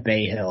play like a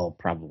Bay Hill?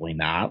 Probably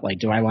not. Like,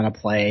 do I want to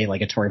play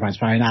like a Torrey Pines?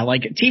 Probably not.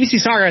 Like,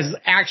 TPC Sawgrass is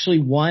actually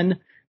one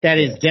that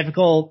is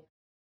difficult.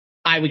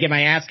 I would get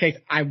my ass kicked.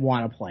 I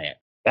want to play it.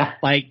 Yeah.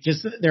 Like,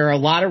 just, there are a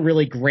lot of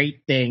really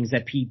great things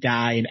that Pete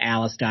Dye and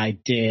Alice Dye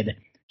did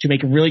to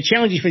make it really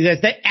challenging for you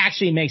guys. That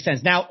actually makes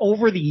sense. Now,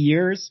 over the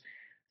years,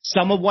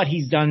 some of what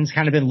he's done has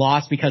kind of been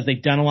lost because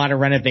they've done a lot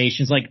of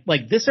renovations.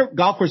 Like this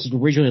golf course was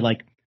originally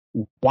like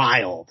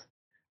wild.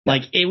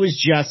 Like it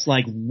was just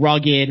like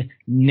rugged,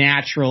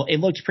 natural. It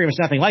looked pretty much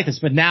nothing like this.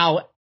 But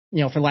now,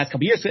 you know, for the last couple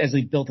of years, as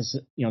they built this,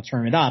 you know,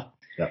 turn it up,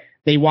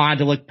 they wanted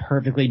to look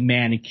perfectly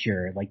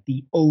manicured, like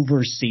the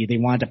oversea. They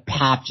wanted to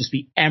pop, just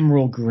be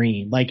emerald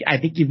green. Like I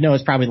think you've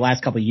noticed probably the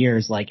last couple of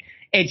years, like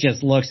it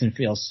just looks and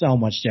feels so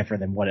much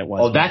different than what it was.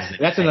 Oh,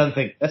 that's another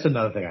thing. That's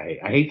another thing I hate.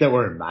 I hate that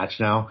we're in March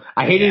now.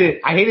 I hated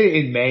it. I hated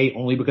it in May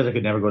only because I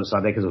could never go to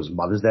Sunday because it was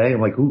Mother's Day.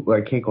 I'm like,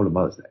 I can't go to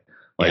Mother's Day.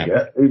 Like,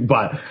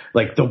 but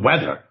like the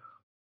weather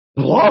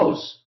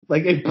blows.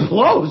 Like it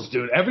blows,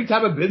 dude. Every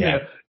time I've been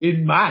there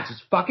in March,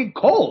 it's fucking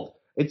cold.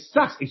 It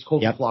sucks. It's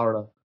cold in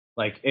Florida.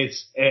 Like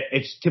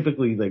it's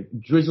typically like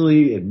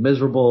drizzly and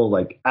miserable.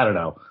 Like I don't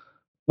know.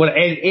 And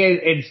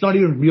it's not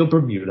even real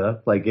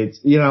Bermuda. Like it's,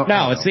 you know.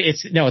 No,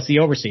 it's the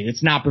overseas.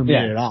 It's not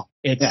Bermuda at all.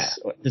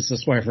 This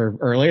is where for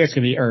earlier it's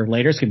gonna be, or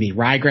later it's gonna be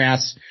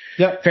ryegrass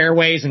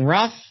fairways and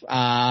rough,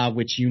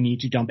 which you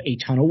need to dump a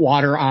ton of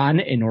water on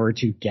in order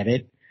to get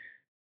it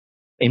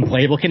in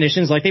playable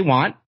conditions like they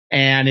want.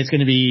 And it's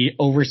gonna be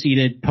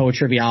overseeded Poa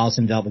trivialis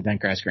and velvet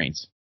bentgrass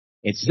greens.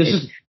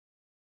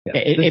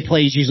 It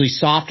plays usually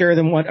softer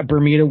than what a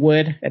Bermuda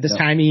would at this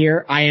time of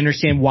year. I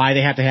understand why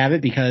they have to have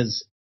it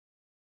because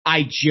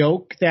I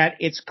joke that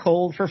it's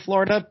cold for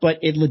Florida, but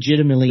it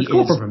legitimately is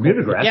cold for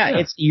Bermuda grass.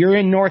 Yeah, you're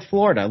in North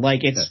Florida.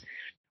 Like it's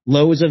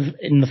lows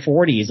in the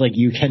 40s. Like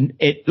you can,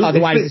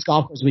 otherwise this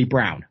golf course will be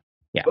brown.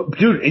 Yeah.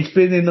 Dude, it's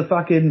been in the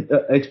fucking,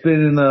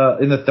 in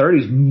the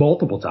 30s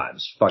multiple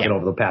times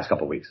over the past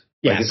couple of weeks.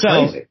 Like, it's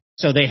crazy.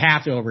 So they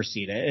have to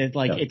overseed it.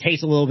 It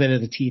takes a little bit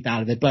of the teeth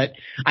out of it, but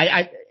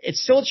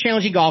it's still a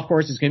challenging golf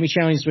course. It's going to be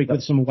challenging this week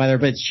with some weather,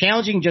 but it's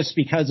challenging just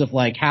because of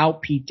like how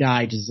Pete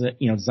Dye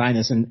designed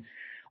this. And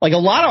like a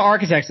lot of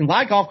architects and a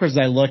lot of golf courses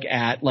I look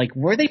at, like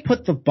where they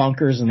put the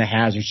bunkers and the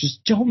hazards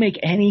just don't make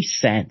any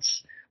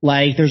sense.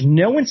 Like there's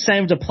no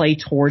incentive to play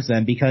towards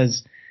them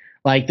because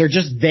like they're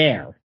just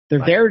there.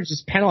 They're there to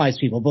just penalize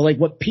people. But like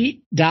what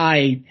Pete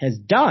Dye has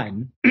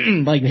done,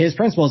 like his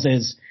principles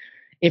is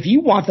if you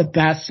want the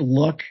best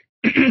look,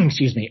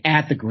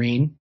 at the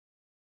green,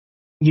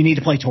 you need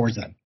to play towards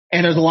them.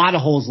 And there's a lot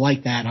of holes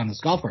like that on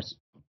this golf course.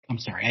 I'm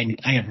sorry,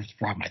 I have a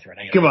frog in my throat.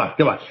 Come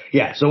on.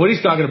 Yeah. So what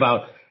he's talking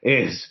about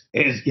is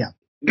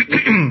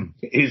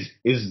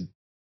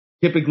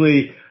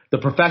typically the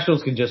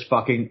professionals can just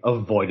fucking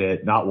avoid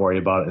it, not worry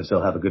about it, and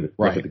still have a good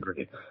look at the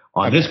green.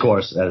 On this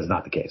course, that is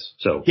not the case.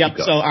 So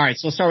So all right.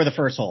 So let's start with the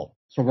first hole.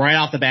 So right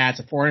off the bat, it's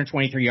a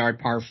 423 yard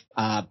par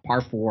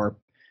 4.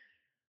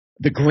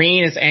 The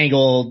green is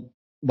angled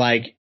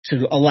like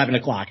to 11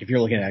 o'clock if you're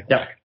looking at that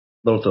clock.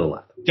 Little to the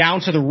left.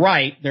 Down to the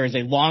right, there's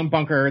a long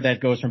bunker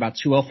that goes from about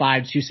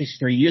 205 to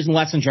 263. Using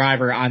less than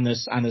driver on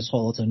this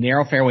hole. It's a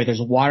narrow fairway. There's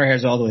a water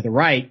hazard all the way to the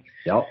right.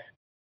 Yep.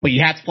 But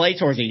you have to play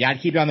towards it. You got to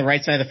keep it on the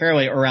right side of the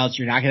fairway or else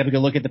you're not going to have a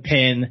good look at the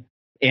pin.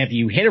 And if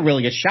you hit a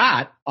really good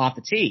shot off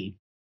the tee,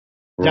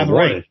 down the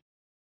right,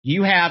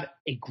 you have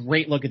a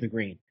great look at the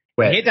green.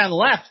 You hit down the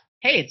left,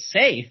 hey, it's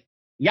safe.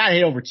 You got to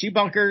hit over 2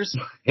 bunkers.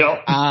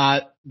 Yep.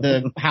 How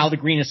the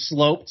green is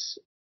sloped,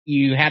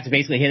 you have to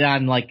basically hit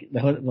on like the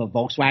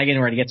Volkswagen in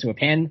order to get to a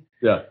pin.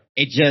 Yeah.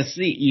 It just,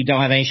 you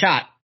don't have any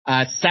shot.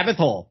 7th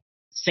hole,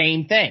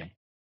 same thing.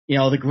 You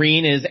know, the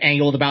green is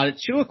angled about at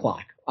 2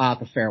 o'clock off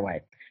the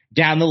fairway.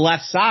 Down the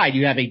left side,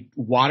 you have a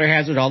water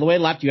hazard all the way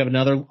left. You have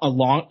a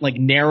long, like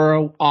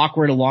narrow,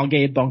 awkward,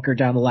 elongated bunker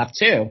down the left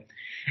too.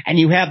 And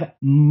you have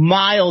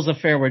miles of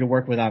fairway to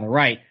work with on the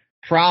right.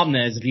 Problem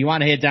is, if you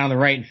want to hit down the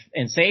right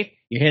and safe,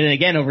 you hit it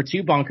again over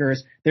 2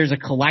 bunkers. There's a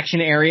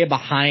collection area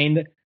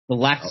behind the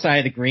left side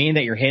of the green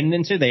that you're hitting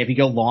into. If you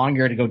go long,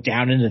 you're going to go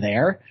down into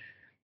there.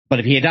 But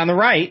if you hit down the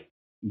right,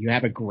 you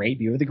have a great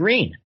view of the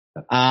green.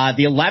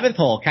 The 11th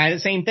hole, kind of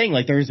the same thing.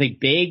 Like there's a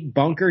big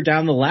bunker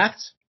down the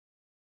left.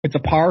 It's a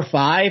par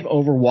 5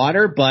 over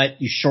water,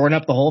 but you shorten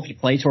up the hole if you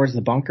play towards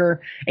the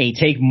bunker and you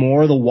take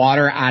more of the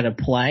water out of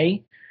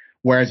play.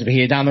 Whereas if you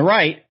hit it down the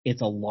right,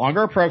 it's a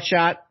longer approach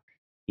shot.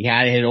 You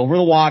got to hit over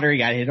the water. You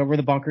got to hit over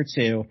the bunker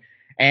too.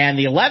 And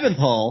the 11th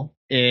hole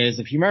is,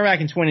 if you remember back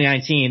in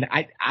 2019,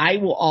 I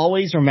will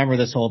always remember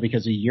this hole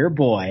because of your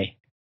boy,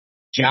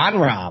 Jon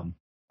Rahm.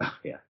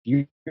 Yeah.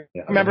 You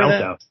remember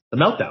that? The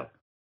meltdown.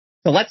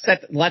 So let's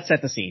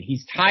set the scene.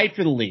 He's tied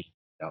for the lead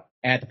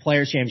at the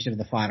Players Championship in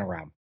the final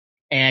round.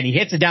 And he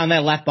hits it down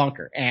that left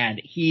bunker and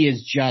he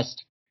is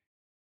just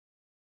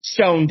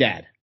stone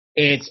dead.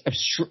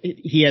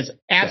 He has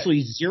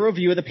absolutely zero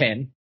view of the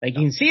pin. Like you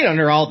can see it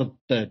under all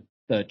the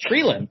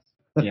tree limbs,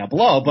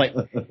 below, but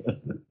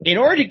in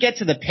order to get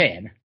to the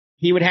pin,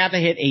 he would have to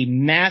hit a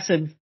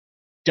massive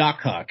duck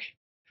hook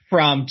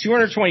from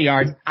 220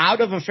 yards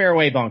out of a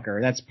fairway bunker.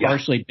 That's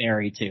partially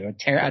buried too.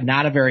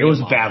 Not a very. It was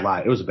a bad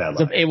lie. It was a bad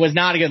lie. It was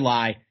not a good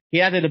lie. He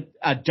had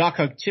a duck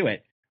hook to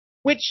it,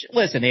 which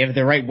listen, they have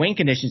the right wind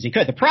conditions. He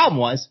could. The problem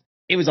was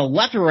it was a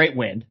left or right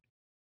wind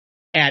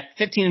at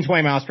 15 and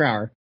 20 miles per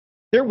hour.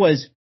 There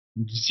was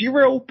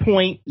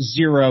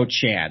 0.0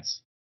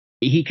 chance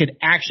he could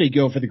actually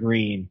go for the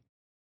green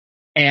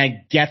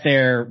and get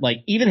there, like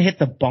even hit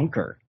the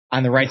bunker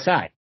on the right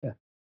side. Yeah.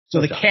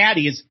 So the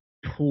caddy is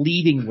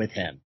pleading with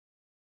him.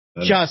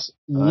 Just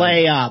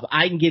lay up.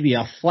 I can give you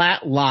a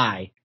flat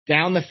lie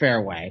down the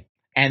fairway,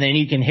 and then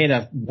you can hit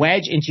a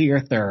wedge into your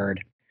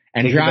third.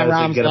 And Jon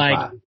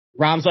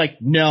Rahm's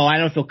like, no, I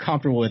don't feel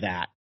comfortable with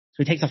that.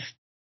 So he takes a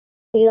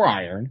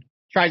 4-iron,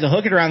 tries to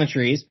hook it around the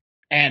trees,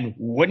 and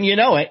wouldn't you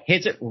know it,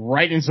 hits it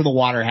right into the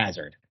water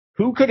hazard.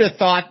 Who could have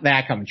thought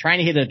that coming? Trying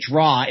to hit a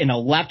draw in a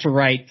left to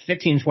right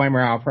 15, 20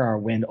 mile per hour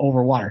wind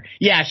over water.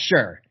 Yeah,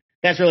 sure.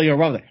 That's really going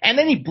to run with it. And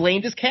then he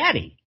blamed his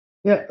caddy.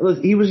 Yeah,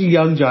 listen, he was a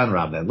young Jon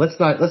Rahm then. Let's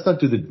not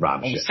do the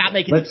Rahm shit. Stop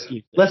making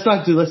excuses. Let's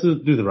do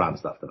the Rahm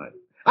stuff tonight.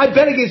 I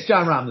bet against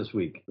Jon Rahm this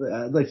week.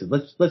 Listen,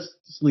 let's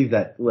just leave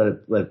that.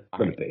 Let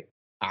it be.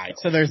 All right,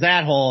 so there's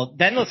that hole.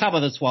 Then let's talk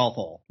about the 12th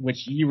hole,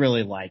 which you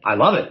really like. I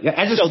love it. Yeah,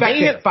 as a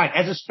spectator, fine.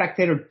 As a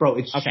spectator, bro,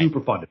 it's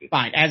super fun to be.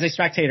 Fine. As a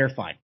spectator,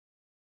 fine.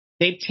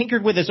 They've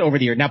tinkered with this over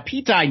the year. Now,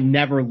 Pete Dye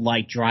never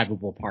liked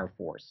drivable par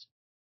 4s.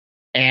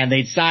 And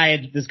they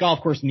decided this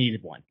golf course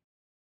needed one.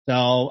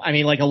 So, I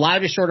mean, like a lot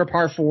of his shorter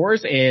par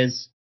 4s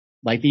is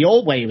like the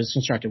old way it was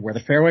constructed, where the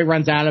fairway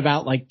runs out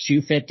about like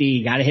 250.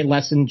 You got to hit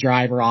less than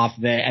driver off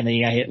of it, and then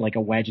you got to hit like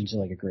a wedge into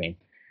like a green.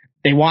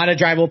 They wanted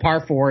a drivable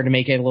par 4 to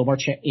make it a little more,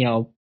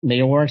 make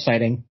it more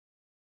exciting.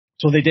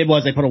 So what they did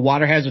was they put a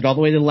water hazard all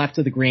the way to the left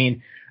of the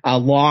green,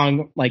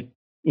 long, like,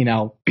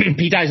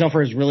 Pete Dye's known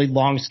for his really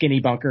long, skinny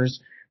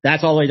bunkers.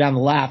 That's all the way down the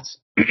left.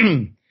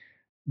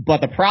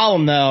 But the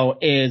problem though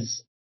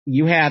is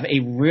you have a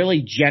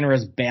really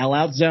generous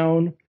bailout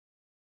zone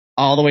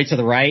all the way to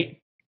the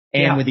right.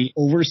 And with the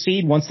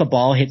overseed, once the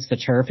ball hits the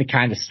turf, it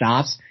kind of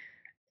stops.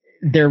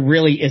 There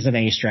really isn't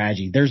any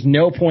strategy. There's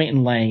no point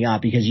in laying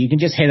up because you can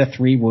just hit a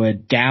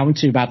 3-wood down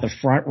to about the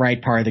front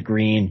right part of the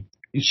green,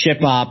 you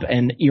chip up,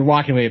 and you're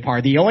walking away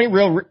par. The only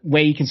real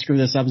way you can screw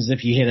this up is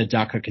if you hit a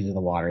duck hook into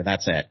the water.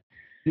 That's it.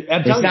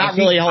 There's not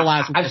really a whole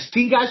lot. I've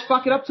seen guys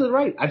fuck it up to the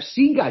right.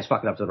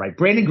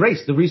 Brandon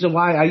Grace. The reason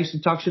why I used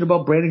to talk shit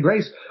about Brandon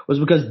Grace was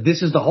because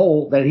this is the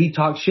hole that he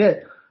talked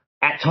shit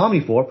at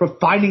Tommy for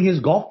finding his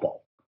golf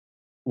ball.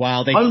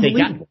 Well, but here's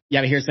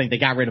the thing. They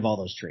got rid of all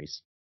those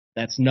trees.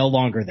 That's no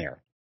longer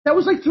there. That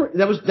was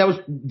that was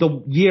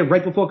the year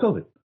right before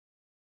COVID.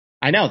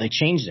 I know. They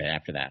changed it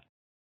after that.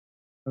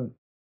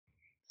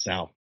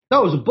 So.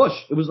 No, it was a bush.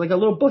 It was like a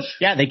little bush.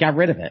 Yeah, they got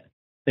rid of it.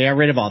 They got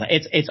rid of all that.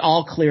 It's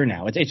all clear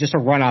now. It's just a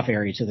runoff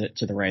area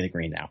to the right of the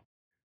green now.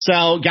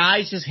 So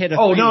guys just hit a.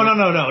 Oh,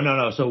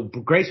 no. So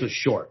Grace was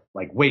short,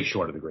 like way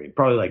short of the green.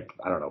 Probably like,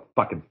 I don't know,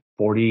 fucking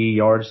 40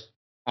 yards.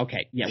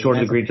 Okay, yeah. Short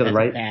of the green to the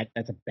right.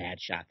 That's a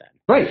bad shot then.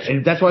 Right,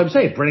 and that's what I'm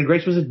saying. Brandon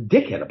Grace was a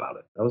dickhead about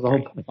it. That was the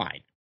whole point.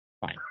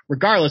 Fine.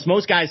 Regardless,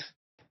 most guys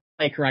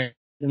play correct.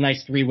 A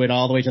nice 3-wood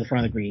all the way to the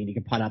front of the green. You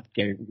can putt up,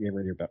 get rid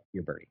of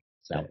your birdie.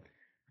 So,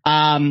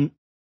 and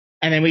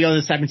then we go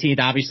to the 17th.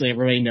 Obviously,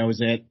 everybody knows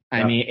it.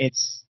 I mean,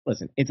 it's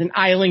an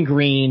island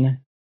green.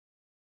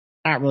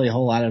 Not really a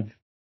whole lot of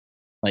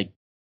like.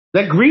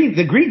 The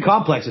green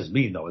complex is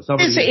mean though.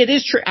 It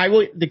is true.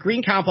 The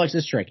green complex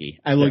is tricky.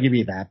 I will give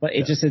you that, but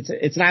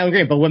it's an island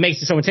green. But what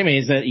makes it so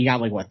intimidating is that you got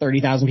like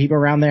 30,000 people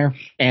around there,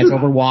 and it's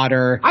over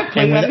water.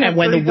 And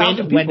when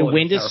the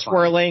wind is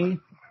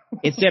swirling,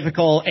 it's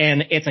difficult,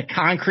 and it's a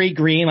concrete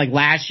green. Like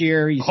last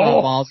year, you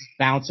saw balls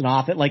bouncing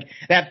off it. Like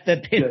that, the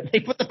pin, they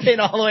put the pin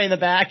all the way in the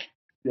back.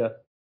 Yeah.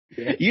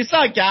 You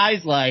saw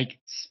guys like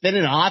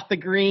spinning off the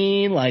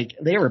green, like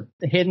they were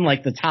hitting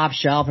like the top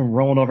shelf and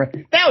rolling over.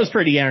 That was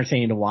pretty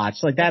entertaining to watch.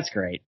 Like that's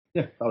great.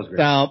 Yeah, that was great.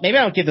 So maybe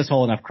I don't give this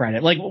hole enough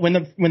credit. Like when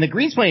the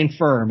green's playing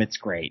firm, it's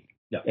great.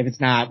 Yeah. If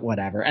it's not,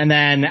 whatever. And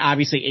then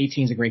obviously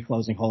 18 is a great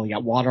closing hole. You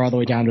got water all the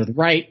way down to the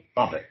right.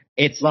 Love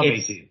it. Love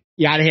 18.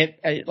 You got to hit,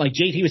 like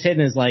JT was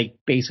hitting is like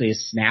basically a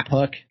snap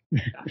hook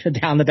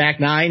down the back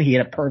nine. He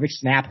had a perfect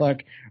snap hook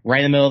right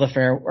in the middle of the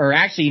fair. Or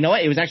actually, you know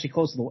what? It was actually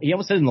close to he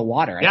almost hit in the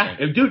water. I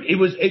think. Dude,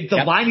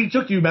 the line he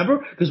took, do you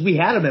remember? Because we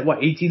had him at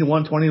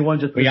 18-1, 20-1,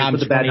 just with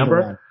the bad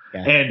number.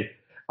 Yeah. And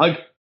like,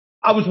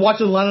 I was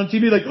watching the line on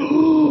TV like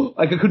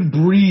I couldn't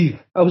breathe.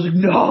 I was like,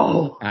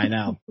 no. I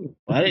know.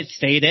 But it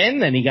stayed in,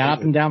 then he got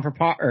up and down for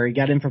par, or he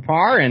got in for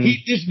par, and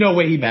there's no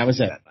way he meant that was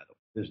to do it. that, by the way.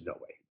 There's no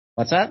way.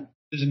 What's that?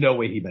 There's no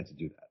way he meant to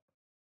do that.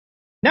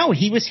 No,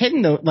 he was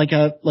hitting like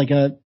a.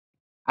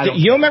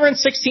 You remember in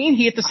 16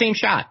 he hit the same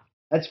shot.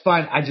 That's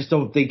fine. I just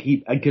don't think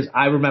because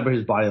I remember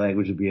his body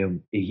language would be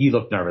he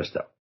looked nervous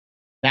though.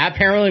 That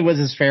apparently was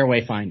his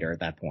fairway finder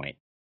at that point.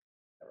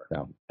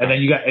 So, and then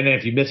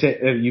if you miss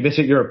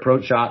it, your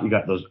approach shot, you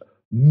got those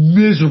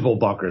miserable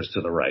bunkers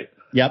to the right.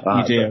 Yep,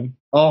 you do.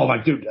 Oh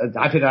my dude,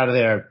 I've hit out of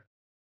there.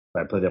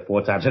 I played there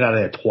 4 times. Hit out of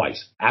there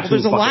twice.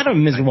 Absolutely. Well, there's a lot of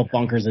miserable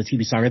bunkers at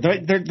TB Soccer.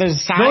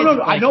 There's sides. No.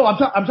 Like, I know.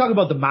 I'm talking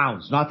about the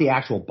mounds, not the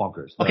actual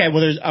bunkers. Okay. Well,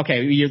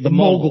 the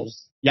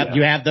moguls. Yep. Yeah.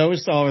 You have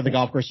those all over the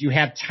golf course. You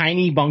have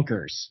tiny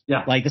bunkers.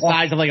 Yeah. Like the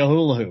size of like a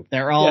hula hoop.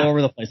 They're all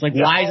over the place. Like,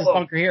 why is this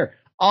bunker here?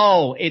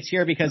 Oh, it's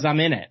here because I'm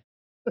in it.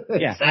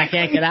 Yeah. Exactly. And I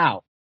can't get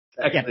out.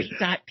 Exactly.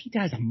 Yeah. Pete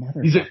Dye's a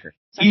motherfucker. He's an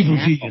evil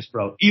genius,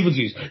 bro. Evil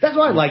genius. That's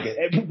why I like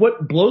it.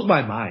 What blows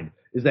my mind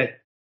is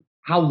that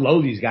how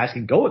low these guys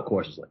can go at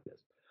courses like this.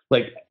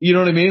 Like, you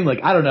know what I mean? Like,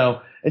 I don't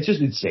know. It's just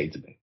insane to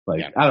me.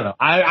 Like, I don't know.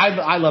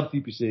 I love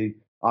TPC.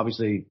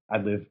 Obviously, I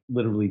live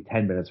literally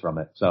 10 minutes from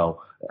it. So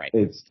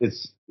it's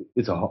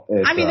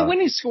I mean, the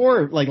winning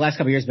score, like last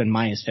couple of years has been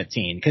minus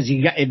 15 because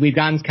we've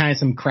gotten kind of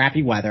some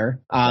crappy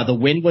weather. The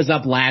wind was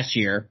up last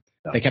year.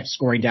 They kept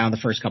scoring down the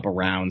first couple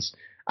rounds.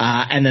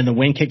 And then the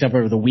wind kicked up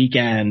over the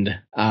weekend,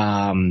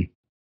 in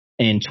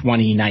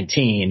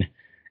 2019,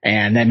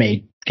 and that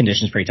made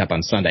conditions pretty tough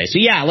on Sunday. So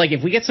yeah, like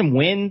if we get some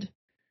wind,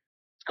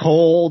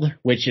 cold,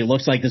 which it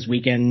looks like this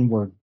weekend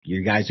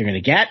you guys are going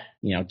to get,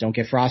 don't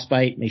get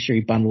frostbite. Make sure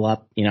you bundle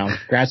up,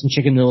 grab some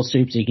chicken noodle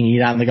soup so you can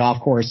eat out on the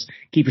golf course.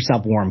 Keep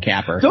yourself warm,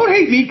 Capper. Don't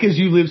hate me because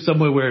you live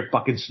somewhere where it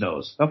fucking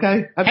snows.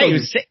 Okay.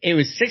 It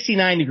was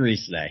 69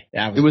 degrees today.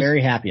 I was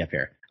very happy up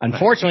here.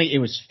 Unfortunately, it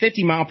was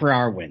 50 mile per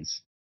hour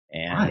winds.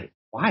 And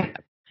Why?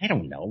 I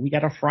don't know. We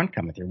got a front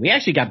coming through. We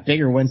actually got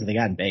bigger winds than they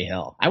got in Bay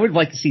Hill. I would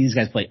like to see these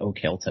guys play Oak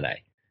Hill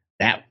today.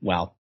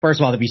 First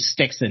of all, there'd be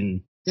sticks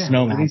and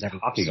snow mounds every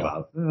talking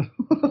about.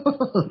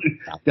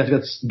 Guys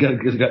got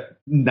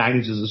 9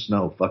 inches of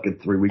snow fucking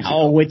 3 weeks ago.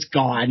 Oh, it's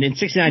gone. In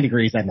 69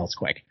 degrees, that melts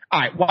quick.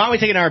 All right, why don't we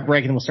take an hour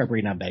break and then we'll start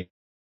breaking down betting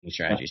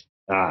strategies.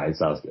 All right,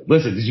 sounds good.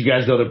 Listen, did you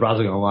guys know that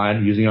browsing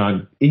online using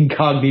on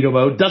incognito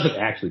mode doesn't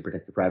actually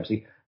protect your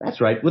privacy? That's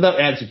right. Without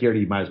added security,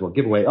 you might as well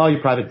give away all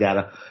your private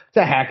data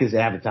to hackers,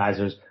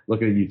 advertisers.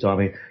 Looking at you,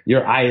 Tommy.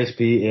 Your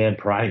ISP and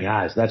prying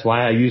eyes. That's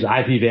why I use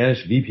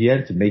IPVanish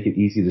VPN to make it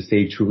easy to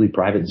stay truly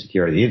private and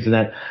secure on the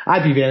internet.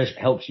 IPVanish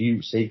helps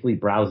you safely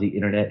browse the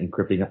internet,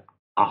 encrypting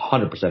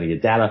 100% of your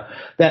data.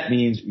 That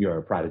means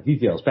your private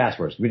details,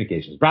 passwords,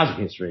 communications,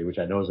 browsing history, which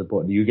I know is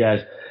important to you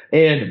guys,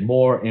 and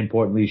more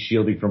importantly,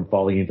 shielding from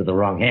falling into the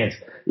wrong hands.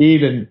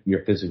 Even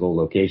your physical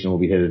location will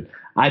be hidden.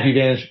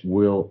 IPVanish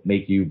will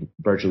make you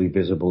virtually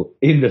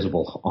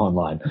invisible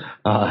online.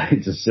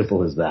 It's as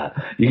simple as that.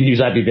 You can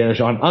use IPVanish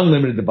on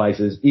unlimited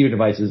devices, even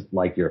devices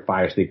like your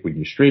Fire Stick when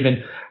you're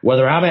streaming.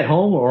 Whether I'm at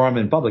home or I'm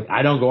in public,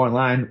 I don't go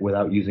online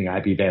without using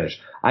IPVanish.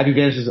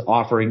 IPVanish is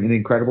offering an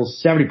incredible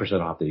 70%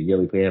 off the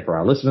yearly plan for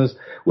our listeners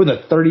with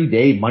a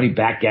 30-day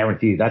money-back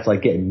guarantee. That's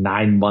like getting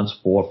 9 months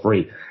for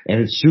free. And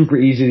it's super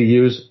easy to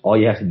use. All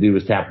you have to do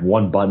is tap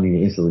one button and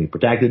you're instantly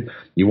protected.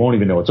 You won't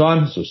even know it's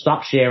on, so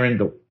stop sharing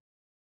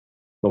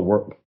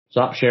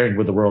Stop sharing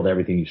with the world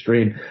everything you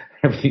stream,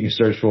 everything you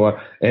search for,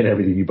 and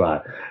everything you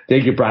buy.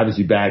 Take your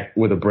privacy back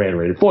with a brand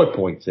rated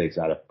 4.6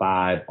 out of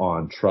 5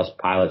 on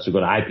Trustpilot. So go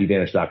to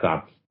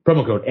IPVanish.com,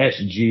 promo code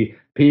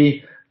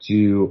SGP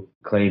to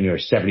claim your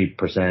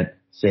 70%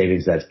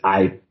 savings. That's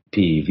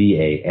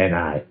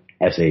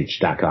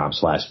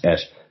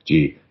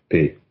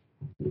IPVanish.com/SGP.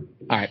 All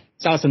right.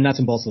 So some nuts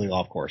and bolts of the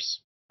golf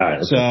course. All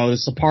right. So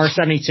it's a par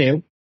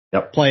 72.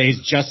 Yep. Plays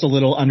just a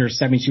little under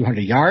 7,200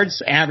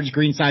 yards. Average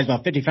green size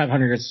about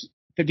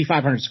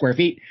 5,500 square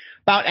feet.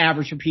 About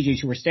average for PGA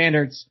Tour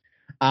standards.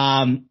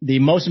 The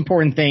most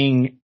important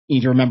thing you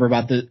need to remember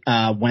about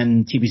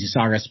when TPC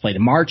Sawgrass played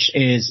in March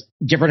is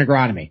different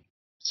agronomy.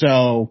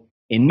 So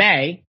in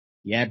May,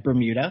 you had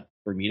Bermuda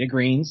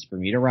greens,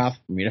 Bermuda rough,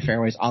 Bermuda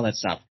fairways, all that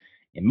stuff.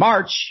 In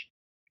March,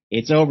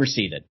 it's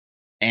overseeded.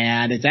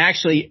 And it's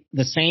actually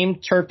the same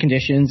turf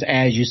conditions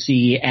as you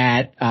see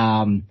at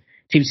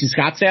TPC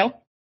Scottsdale,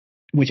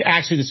 which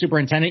actually the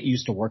superintendent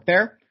used to work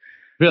there.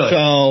 Really?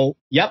 So,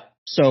 yep.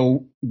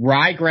 So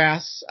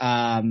ryegrass,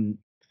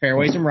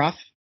 fairways and rough,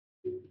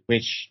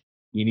 which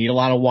you need a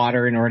lot of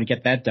water in order to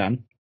get that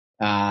done,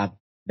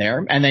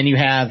 there. And then you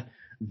have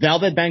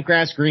velvet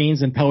bentgrass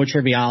greens and Poa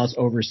trivialis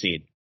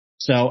overseed.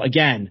 So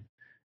again,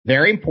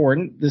 very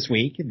important this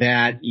week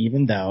that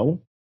even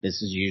though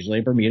this is usually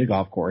a Bermuda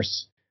golf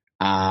course,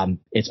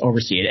 it's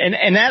overseed.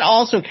 And that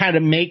also kind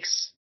of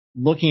makes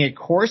looking at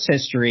course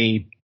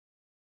history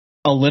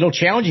a little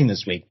challenging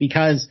this week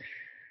because,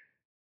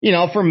 you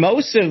know, for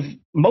most of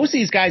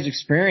these guys'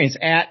 experience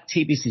at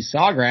TPC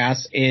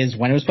Sawgrass is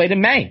when it was played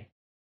in May,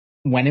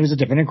 when it was a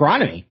different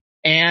agronomy.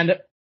 And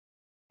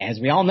as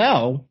we all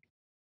know,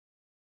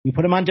 you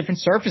put them on different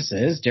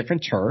surfaces,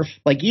 different turf,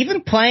 like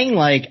even playing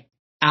like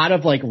out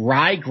of like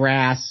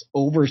ryegrass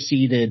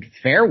overseeded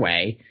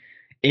fairway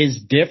is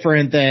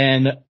different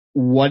than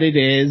what it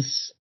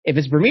is if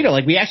it's Bermuda.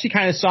 Like we actually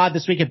kind of saw it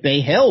this week at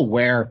Bay Hill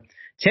where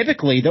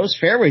typically those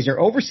fairways are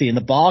overseeded and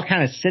the ball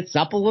kind of sits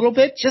up a little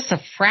bit, just a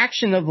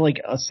fraction of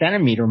like a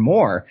centimeter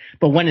more.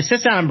 But when it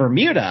sits down in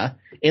Bermuda,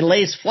 it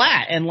lays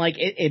flat and like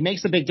it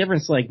makes a big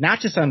difference, like not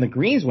just on the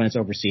greens when it's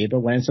overseeded,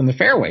 but when it's in the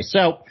fairway.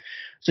 So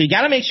you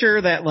got to make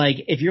sure that like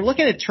if you're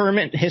looking at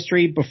tournament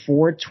history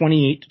before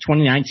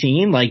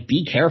 2019, like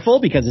be careful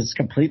because it's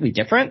completely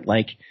different.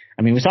 Like,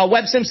 I mean, we saw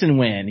Webb Simpson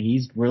win.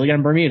 He's really good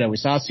in Bermuda. We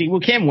saw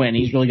Siwoo Kim win.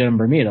 He's really good in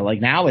Bermuda.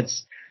 Like now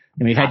it's,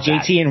 I mean, we've had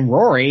JT and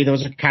Rory.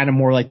 Those are kind of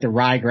more like the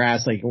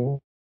ryegrass, like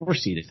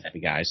overseeded type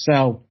of guys.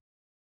 So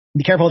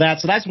be careful of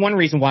that. So that's one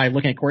reason why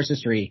looking at course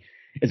history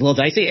is a little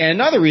dicey. And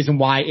another reason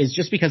why is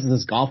just because of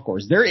this golf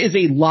course. There is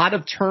a lot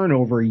of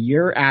turnover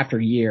year after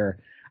year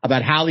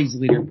about how these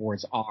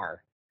leaderboards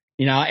are.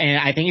 You know, and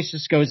I think it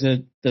just goes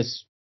to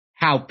this,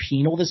 how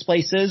penal this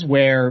place is,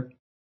 where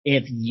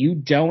if you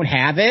don't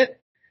have it,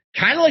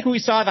 kind of like we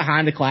saw at the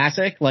Honda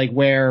Classic, like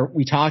where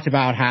we talked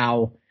about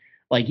how,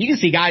 like you can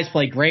see guys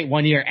play great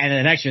one year and then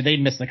the next year they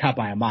miss the cut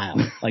by a mile.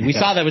 Like we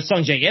saw that with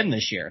Sung Jae Im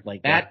this year.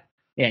 Like that,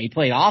 yeah, he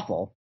played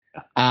awful.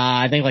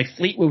 I think like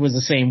Fleetwood was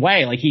the same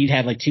way. Like he'd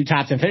had like 2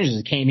 top 10 finishes.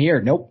 It came here.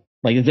 Nope.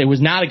 Like it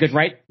was not a good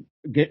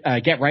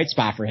get right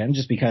spot for him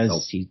just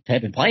because he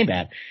had been playing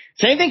bad.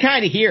 Same thing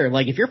kind of here.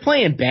 Like if you're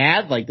playing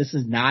bad, like this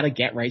is not a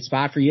get right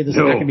spot for you. This is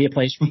not going to be a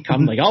place where you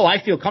come like, oh,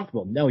 I feel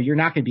comfortable. No, you're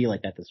not going to be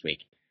like that this week.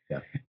 Yeah.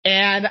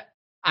 And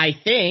I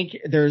think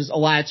there's a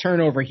lot of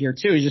turnover here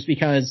too, just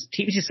because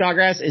TPC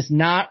Sawgrass is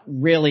not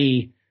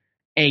really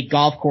a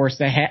golf course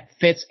that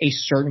fits a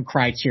certain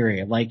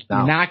criteria. Like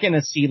you're not going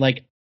to see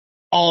like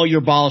all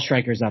your ball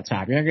strikers up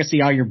top. You're not going to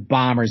see all your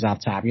bombers up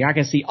top. You're not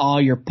going to see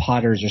all your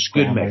putters or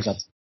scramblers up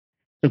top.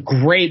 A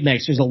great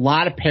mix. There's a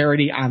lot of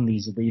parity on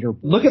these leaderboards.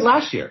 Look at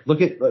last year.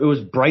 It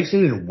was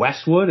Bryson and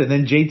Westwood, and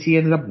then JT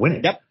ended up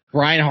winning. Yep.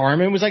 Brian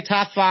Harman was like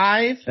top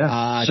 5.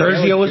 Yeah.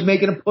 Sergio was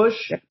making a push.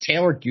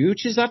 Taylor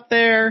Gooch is up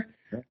there.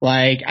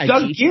 Like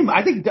Doug Gim.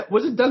 I think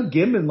wasn't Doug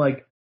Gim in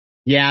like.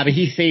 Yeah, but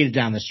he faded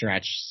down the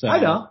stretch. So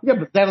I know. Yeah,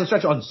 but down the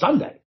stretch on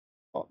Sunday.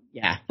 Oh,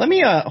 yeah. Let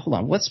me hold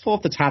on. Let's pull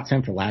up the top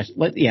 10 for last.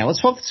 Let's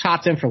pull up the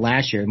top 10 for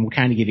last year, and we'll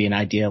kind of give you an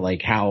idea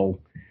like how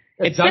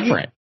it's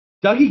different.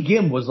 Dougie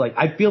Gim was like,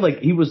 I feel like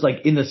he was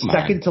like in the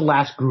second to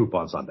last group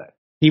on Sunday.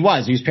 He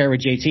was paired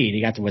with JT and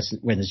he got to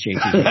win his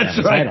JT.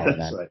 That's right.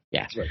 That's right.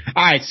 Yeah. That's right.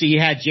 All right. So you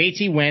had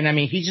JT win. I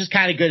mean, he's just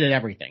kind of good at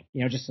everything,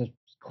 you know, just a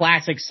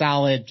classic,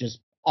 solid, just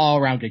all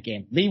around good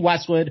game. Lee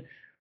Westwood,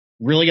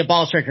 really good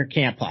ball striker,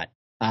 can't putt.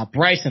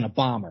 Bryson, a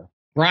bomber.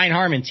 Brian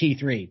Harman,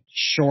 T3,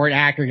 short,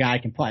 accurate guy,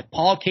 can putt.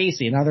 Paul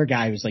Casey, another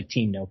guy who's like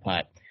team no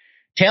putt.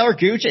 Taylor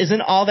Gooch isn't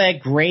all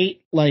that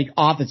great, like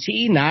off the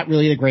tee, not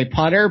really a great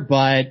putter,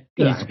 but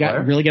he's got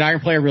a really good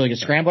iron player, really good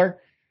scrambler.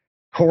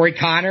 Corey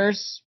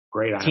Connors,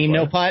 great iron team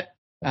player. no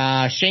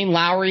putt. Shane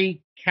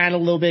Lowry, kind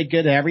of a little bit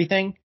good at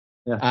everything.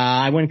 Yeah.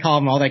 I wouldn't call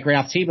him all that great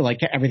off the tee, but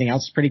like everything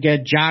else is pretty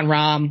good. John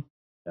Rahm,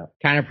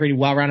 kind of pretty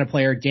well-rounded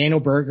player. Daniel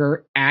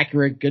Berger,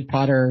 accurate, good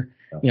putter,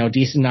 you know,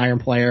 decent iron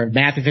player.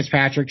 Matthew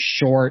Fitzpatrick,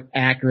 short,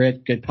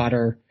 accurate, good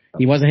putter.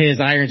 He wasn't hitting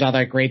his irons all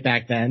that great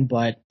back then,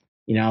 but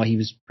you know, he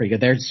was pretty good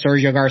there.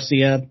 Sergio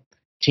Garcia,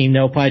 team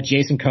no putt.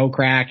 Jason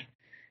Kokrak,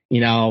 you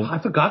know. I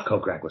forgot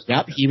Kokrak was.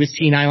 Yep, he was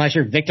T9 last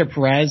year. Victor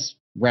Perez,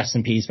 rest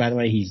in peace, by the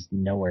way. He's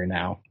nowhere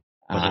now.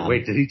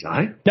 Wait, did he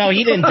die? No,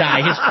 he didn't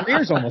die. His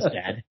career's almost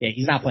dead. Yeah,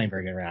 he's not playing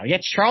very good right now. Yeah,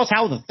 Charles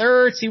Howell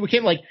III, Siwoo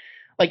Kim, like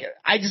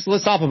I just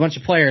list off a bunch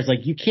of players.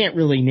 Like, you can't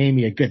really name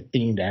me a good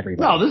theme to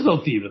everybody. No, there's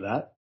no theme to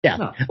that. Yeah.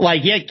 No.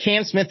 Like, yeah,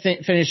 Cam Smith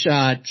finished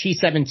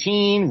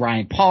T17,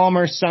 Ryan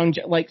Palmer,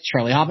 like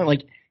Charlie Hoffman,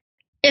 like,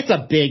 it's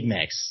a big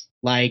mix.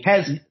 Like,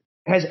 has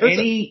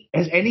any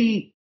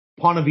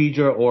Ponte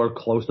Vedra or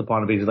close to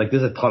Ponte Vedra, like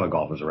there's a ton of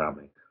golfers around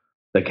me.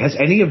 Like, has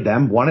any of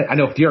them won it? I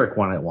know Furyk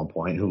won it at one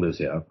point, who lives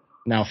here.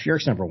 No,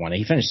 Furyk's never won it.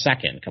 He finished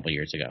second a couple of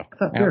years ago.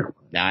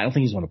 I don't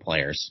think he's one of the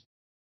players.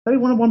 I thought he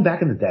won one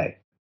back in the day.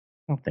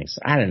 I don't think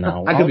so. I don't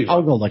know.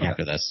 I'll go look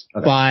after this.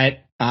 Okay. But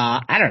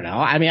I don't know.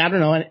 I mean, I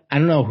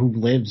don't know who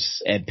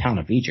lives at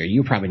Ponte Vedra.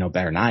 You probably know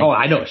better than I. Oh,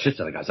 I know a shit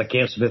ton of guys. Like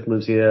Cam Smith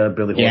lives here.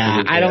 Billy Horton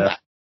lives here. I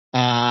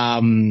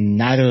don't.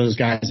 Neither of those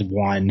guys have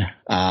won.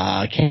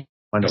 Cam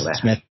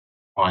Smith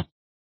won.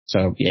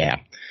 So yeah.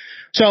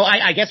 So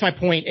I guess my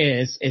point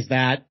is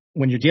that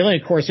when you're dealing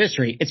with course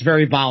history, it's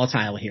very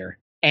volatile here.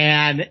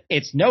 And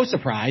it's no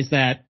surprise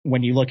that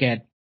when you look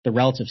at the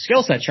relative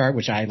skill set chart,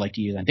 which I like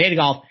to use on Data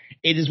Golf,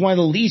 it is one of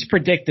the least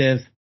predictive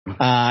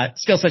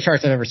skill set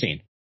charts I've ever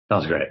seen. That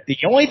was great. The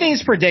only thing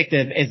that's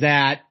predictive is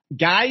that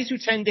guys who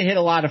tend to hit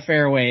a lot of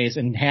fairways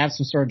and have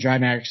some sort of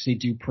drive accuracy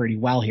do pretty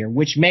well here,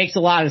 which makes a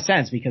lot of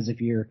sense because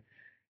if you're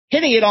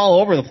hitting it all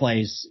over the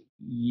place,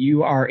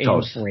 you are in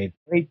for a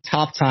very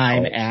tough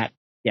time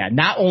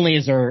not only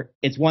is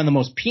it's one of the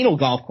most penal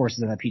golf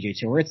courses in the PGA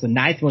Tour. It's the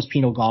 9th most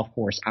penal golf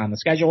course on the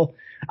schedule.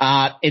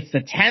 It's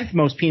the 10th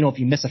most penal if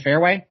you miss a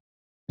fairway.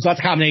 So that's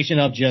a combination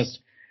of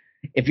just,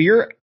 if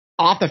you're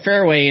off the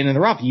fairway and in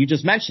the rough, you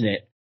just mentioned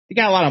it. You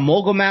got a lot of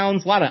mogul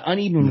mounds, a lot of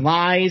uneven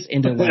lies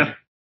into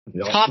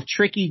tough,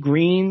 tricky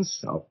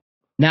greens.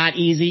 Not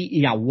easy.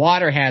 You got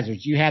water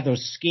hazards. You have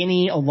those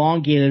skinny,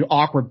 elongated,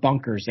 awkward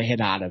bunkers to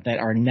hit out of that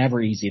are never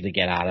easy to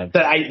get out of.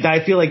 That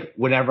I feel like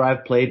whenever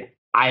I've played,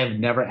 I have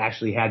never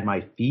actually had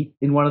my feet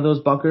in one of those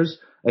bunkers.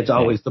 It's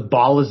always the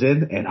ball is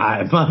in and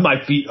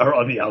my feet are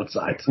on the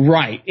outside.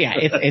 Right. Yeah.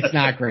 It's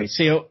not great.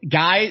 So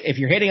guys, if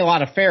you're hitting a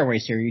lot of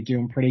fairways here, you're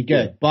doing pretty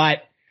good. Yeah. But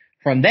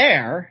from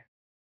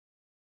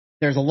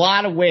there's a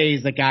lot of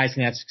ways that guys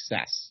can have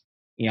success.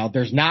 You know,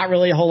 there's not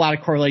really a whole lot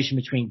of correlation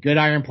between good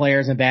iron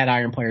players and bad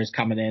iron players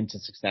coming into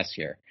success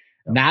here.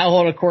 Yeah. Not a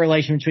whole lot of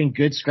correlation between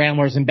good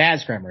scramblers and bad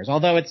scramblers.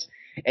 Although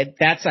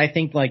that's, I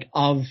think, like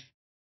of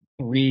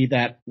 3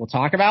 that we'll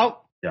talk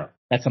about. Yeah.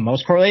 That's the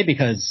most correlated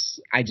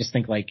because I just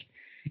think like,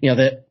 you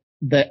know,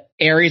 the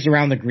areas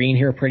around the green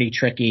here are pretty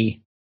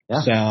tricky.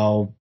 Yeah.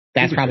 So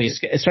that's probably,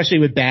 especially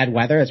with bad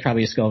weather, that's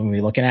probably a skill we're going to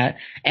be looking at.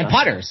 And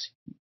putters.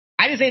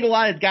 I just hate a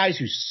lot of guys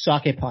who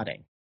suck at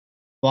putting.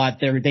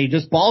 But they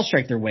just ball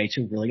strike their way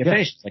to really good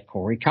finishes, like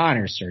Corey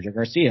Connors, Sergio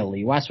Garcia,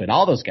 Lee Westwood,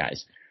 all those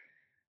guys.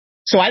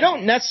 So I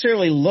don't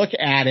necessarily look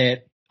at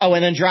it. Oh,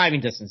 and then driving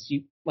distance.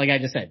 Like I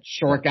just said,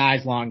 short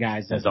guys, long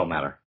guys. That don't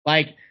matter.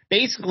 Like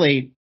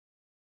basically,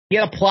 you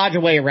got to plod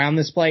your way around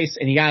this place,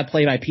 and you got to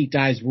play by Pete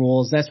Dye's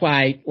rules. That's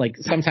why, like,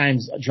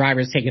 sometimes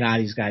drivers take it out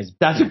of these guys.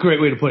 That's a great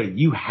way to put it.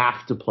 You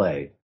have to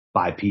play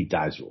by Pete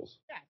Dye's rules.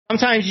 Yeah.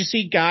 Sometimes you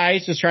see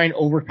guys just try and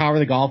overpower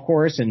the golf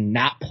course and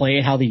not play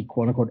it how the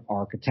quote-unquote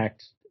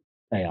architect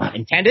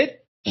intended.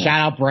 Shout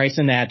out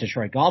Bryson at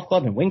Detroit Golf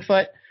Club and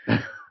Wingfoot.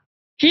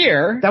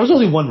 Here. That was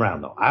only one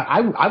round, though.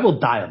 I will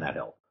die on that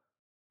hill.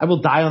 I will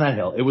die on that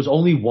hill. It was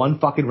only one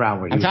fucking round.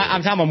 Where I'm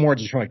talking about more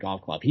Detroit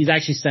Golf Club. He's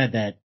actually said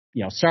that,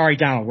 you know, sorry,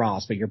 Donald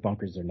Ross, but your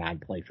bunkers are not in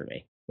play for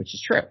me, which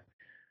is true.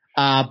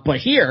 But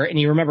here, and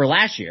you remember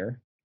last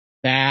year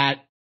that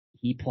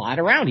he plodded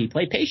around. He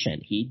played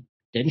patient. He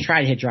didn't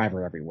try to hit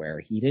driver everywhere.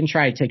 He didn't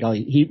try to take all.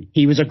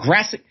 He was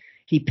aggressive.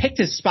 He picked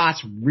his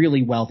spots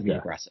really well to be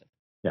aggressive.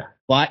 Yeah.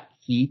 But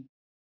he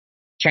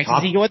checks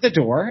his ego at the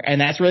door,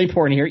 and that's really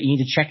important here. You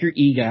need to check your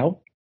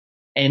ego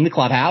in the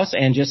clubhouse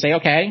and just say,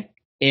 okay,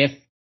 if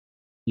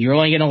you're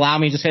only going to allow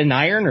me to just hit an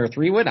iron or a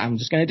 3-wood, I'm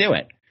just going to do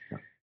it.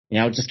 You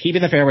know, just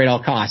keeping the fairway at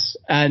all costs.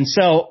 And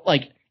so,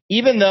 like,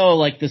 even though,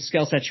 like, the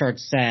skill set chart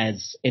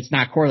says it's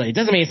not correlated, it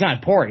doesn't mean it's not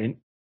important.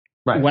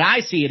 Right. What I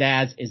see it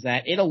as is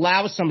that it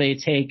allows somebody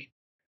to take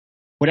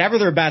whatever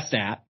they're best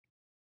at,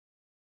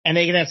 and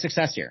they can have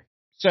success here.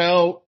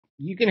 So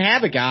you can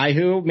have a guy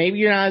who maybe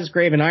you're not as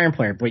great of an iron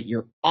player, but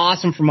you're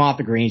awesome from off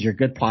the greens. You're a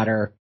good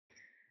putter.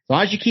 As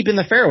long as you keep in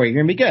the fairway,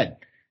 you're going to be good.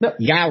 No.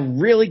 You got a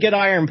really good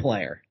iron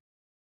player.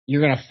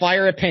 You're going to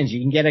fire at pins.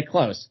 You can get it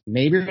close.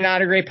 Maybe you're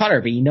not a great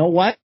putter, but you know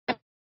what?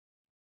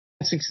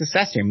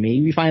 Success here. Maybe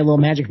you find a little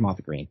magic from off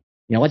the green.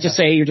 You know, let's just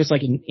say you're just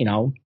like, you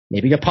know,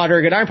 maybe a good putter,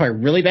 a good iron player,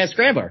 really bad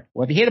scrambler.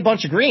 Well, if you hit a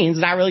bunch of greens,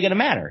 it's not really going to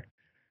matter.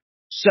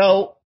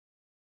 So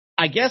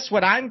I guess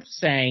what I'm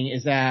saying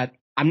is that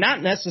I'm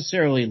not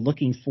necessarily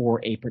looking for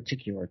a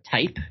particular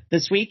type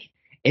this week.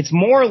 It's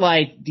more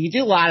like, do you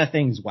do a lot of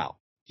things well?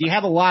 Do you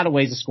have a lot of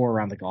ways to score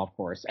around the golf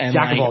course? And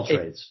Jack of all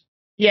trades.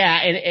 Yeah,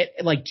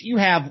 and like, do you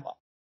have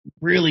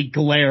really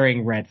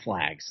glaring red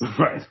flags?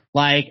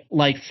 Right.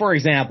 Like for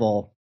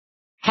example,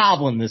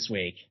 Hovland this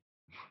week,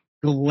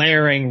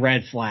 glaring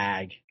red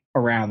flag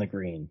around the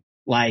green,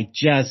 like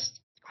just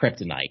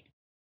kryptonite.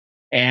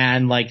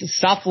 And like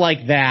stuff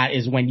like that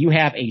is when you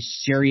have a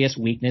serious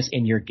weakness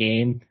in your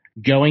game,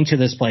 going to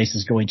this place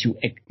is going to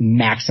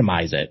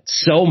maximize it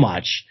so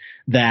much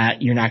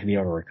that you're not going to be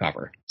able to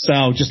recover.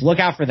 So just look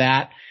out for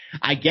that.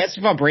 I guess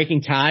if I'm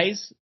breaking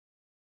ties,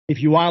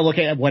 if you want to look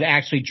at what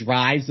actually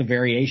drives the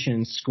variation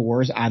in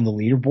scores on the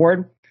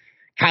leaderboard,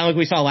 kind of like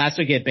we saw last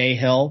week at Bay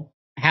Hill,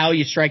 how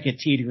you strike a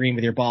tee to green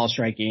with your ball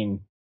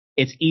striking,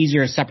 it's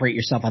easier to separate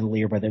yourself on the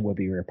leaderboard than it would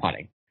be with your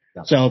putting.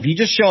 Yeah. So if you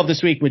just show up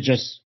this week with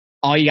just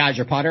all you got is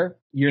your putter,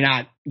 you're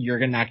not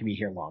going to be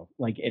here long.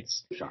 Like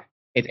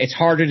it's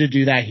harder to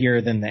do that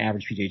here than the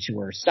average PGA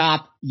Tour.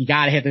 Stop. You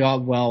got to hit the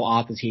ball well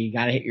off the tee. You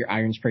got to hit your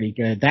irons pretty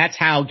good. That's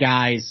how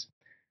guys,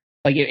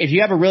 like if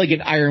you have a really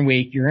good iron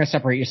week, you're going to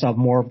separate yourself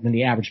more than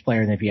the average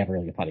player than if you have a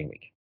really good putting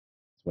week.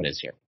 That's what it is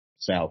here.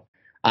 So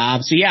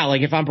yeah,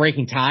 like if I'm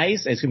breaking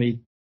ties, it's going to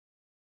be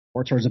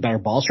more towards a better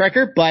ball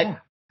striker, but like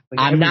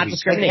I'm not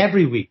discriminating. Like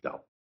every week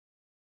though.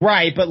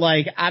 Right. But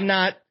like, I'm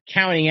not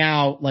counting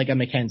out like a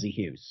Mackenzie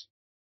Hughes.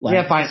 Like,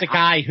 yeah, it's a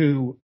guy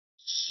who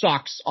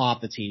sucks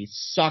off the tee,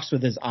 sucks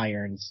with his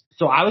irons.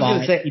 So I was going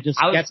to say, he just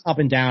gets up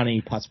and down and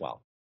he putts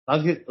well. I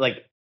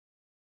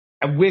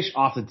wish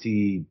off the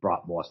tee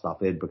brought more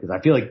stuff in because I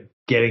feel like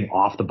getting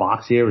off the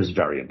box here is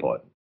very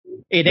important.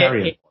 It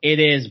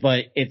is,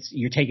 but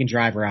you're taking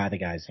driver out of the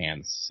guy's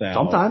hands. So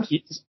sometimes.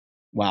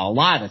 Well, a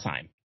lot of the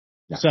time.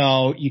 Yeah.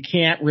 So you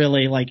can't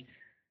really this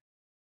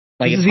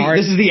it's is hard.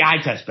 This is the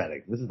eye test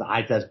betting. This is the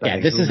eye test betting.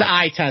 Yeah, this is the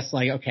eye test.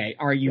 Like, okay,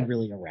 are you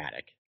really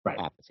erratic? Right.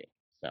 Off the team.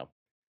 So, all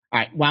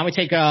right, why don't we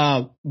take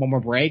one more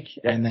break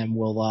Yeah. and then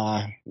we'll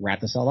wrap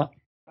this all up.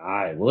 All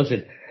right. Well,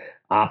 listen,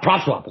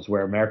 PropSwap is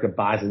where America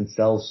buys and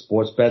sells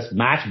sports bets.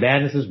 Match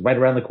Madness is right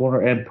around the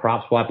corner, and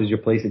PropSwap is your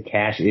place to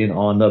cash in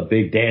on the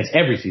big dance.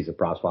 Every season,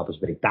 PropSwap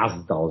has made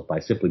thousands of dollars by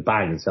simply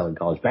buying and selling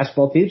college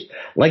basketball teams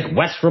like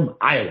West from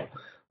Iowa,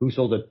 who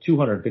sold a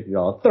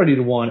 $250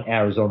 30-1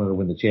 Arizona to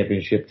win the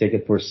championship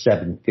ticket for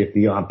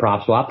 $750 on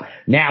PropSwap.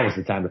 Now is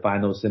the time to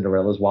find those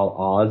Cinderellas while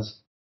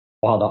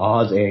the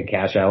odds and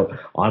cash out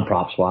on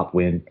PropSwap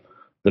when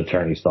the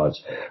tourney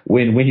starts.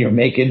 When you're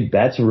making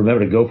bets,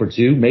 remember to go for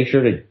two. Make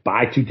sure to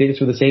buy 2 tickets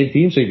for the same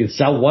team so you can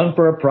sell one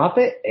for a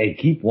profit and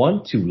keep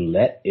one to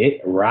let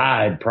it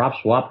ride.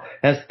 PropSwap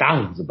has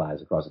thousands of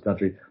buys across the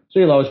country, so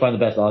you'll always find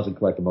the best odds and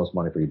collect the most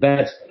money for your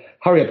bets.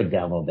 Hurry up and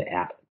download the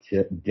app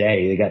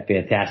today. They got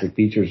fantastic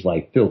features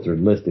like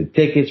filtered listed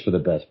tickets for the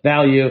best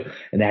value,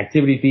 an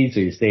activity feed so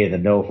you stay in the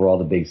know for all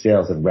the big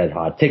sales and red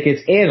hot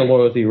tickets, and a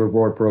loyalty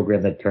reward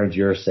program that turns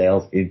your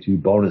sales into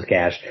bonus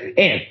cash,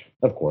 and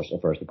of course, a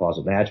first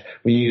deposit match.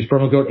 When you use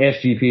promo code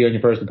SGP on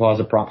your first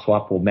deposit,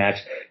 PropSwap will match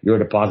your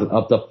deposit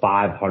up to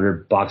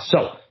 $500.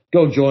 So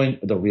go join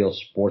the real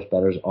sports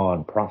bettors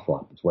on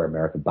PropSwap. It's where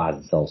America buys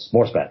and sells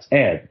sports bets.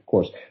 And of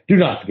course, do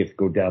not forget to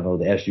go download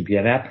the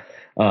SGPN app.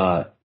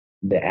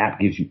 The app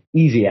gives you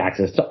easy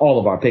access to all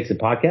of our picks and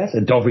podcasts.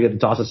 And don't forget to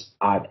toss us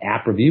an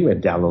app review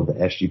and download the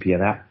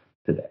SGPN app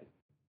today.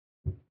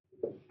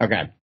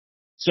 Okay.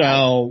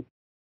 So,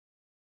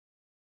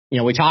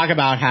 we talk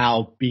about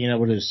how being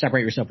able to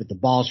separate yourself with the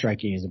ball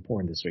striking is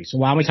important this week. So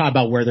why don't we talk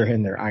about where they're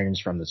hitting their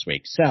irons from this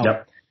week? So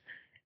yep.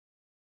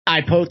 I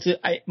posted,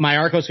 my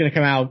article is going to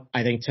come out,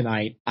 I think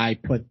tonight. I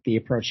put the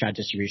approach shot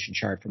distribution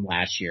chart from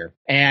last year.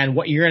 And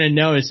what you're going to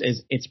notice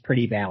is it's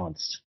pretty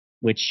balanced,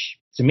 which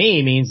to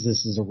me means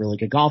this is a really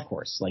good golf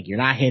course. Like you're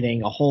not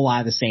hitting a whole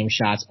lot of the same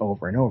shots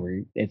over and over.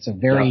 It's a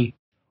very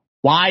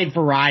wide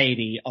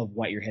variety of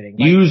what you're hitting.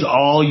 Like, use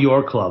all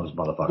your clubs,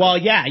 motherfucker. Well,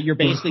 yeah, you're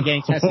basically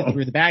getting tested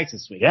through the bags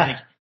this week. Yeah.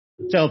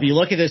 So if you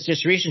look at this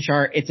distribution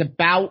chart, it's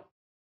about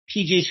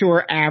PGA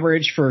Tour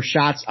average for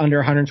shots under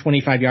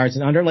 125 yards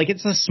and under. Like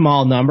it's a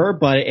small number,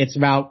 but it's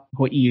about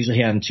what you usually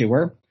hit on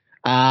tour.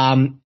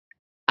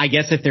 I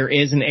guess if there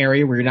is an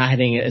area where you're not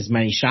hitting as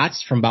many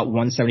shots, from about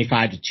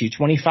 175 to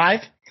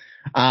 225,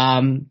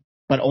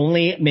 but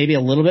only maybe a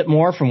little bit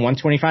more from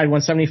 125 to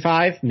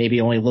 175, maybe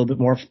only a little bit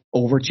more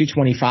over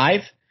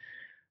 225.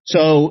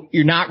 So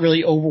you're not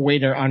really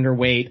overweight or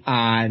underweight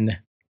on,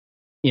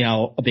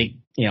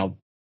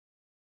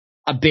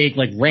 a big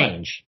like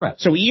range. Right.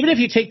 So even if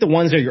you take the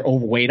ones that you're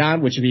overweight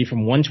on, which would be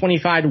from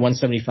 125 to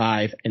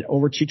 175 and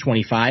over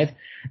 225,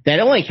 that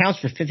only accounts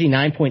for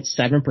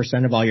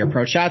 59.7% of all your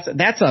approach shots.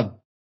 That's a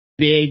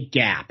big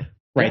gap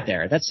right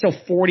there. That's still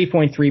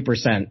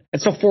 40.3%.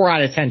 That's still 4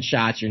 out of 10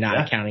 shots you're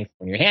not accounting for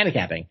when you're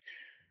handicapping.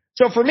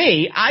 So for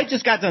me, I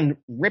just got done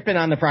ripping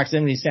on the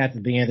proximity stats at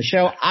the beginning of the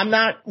show. I'm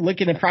not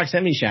looking at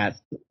proximity stats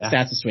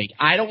this week.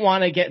 I don't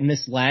want to get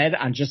misled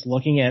on just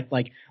looking at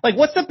like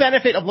what's the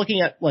benefit of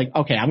looking at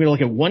okay, I'm going to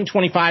look at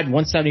 125,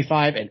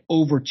 175 and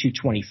over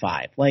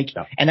 225.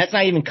 And that's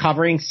not even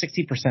covering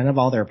 60% of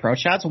all their approach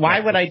shots. Why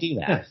would I do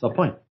that? Yeah, that's the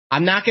point.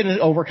 I'm not going to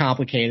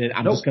overcomplicate it.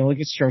 I'm just going to look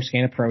at stroke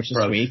gain approach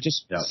this week.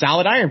 Just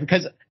solid iron,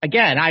 because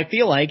again, I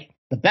feel like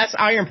the best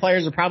iron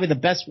players are probably the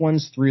best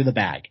ones through the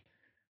bag.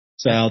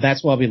 So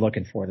that's what I'll be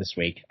looking for this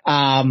week.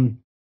 And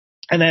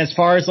then as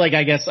far as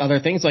I guess other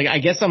things, I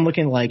guess I'm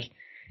looking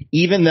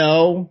even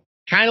though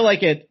kind of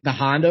like at the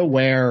Honda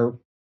where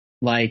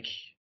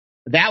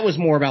that was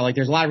more about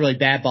there's a lot of really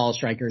bad ball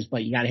strikers,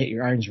 but you got to hit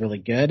your irons really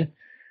good.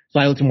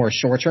 So I looked at more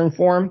short-term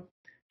form.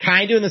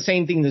 Kind of doing the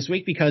same thing this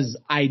week because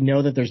I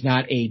know that there's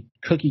not a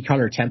cookie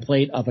cutter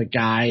template of a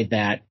guy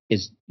that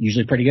is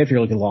usually pretty good if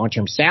you're looking at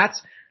long-term stats.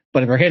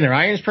 But if they're hitting their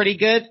irons pretty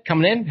good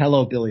coming in,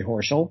 hello, Billy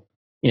Horschel,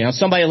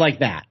 somebody like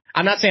that.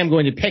 I'm not saying I'm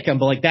going to pick him,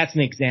 but that's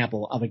an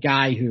example of a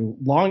guy who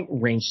long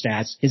range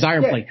stats, his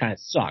iron play kind of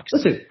sucks.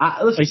 Listen,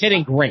 he's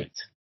hitting great.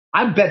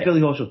 I bet Billy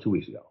Horschel 2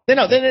 weeks ago.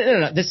 No.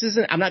 This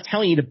isn't, I'm not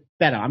telling you to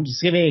bet him. I'm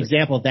just giving an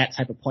example of that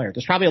type of player.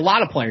 There's probably a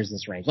lot of players in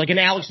this range, like an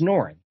Alex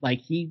Noren.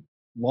 He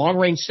long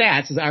range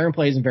stats, his iron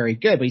play isn't very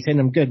good, but he's hitting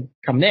them good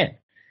coming in.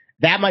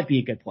 That might be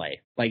a good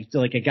play. Like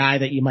a guy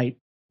that you might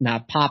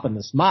not pop in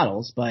this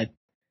models, but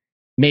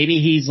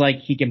maybe he's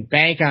he can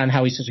bank on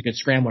how he's such a good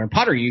scrambler and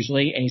putter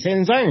usually, and he's hitting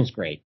his irons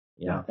great.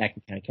 That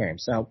can kind of carry him.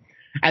 So,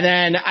 and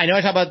then I know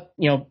I talk about,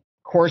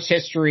 course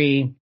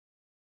history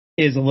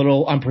is a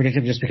little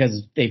unpredictable just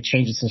because they've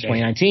changed it since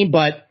 2019,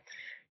 but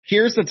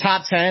here's the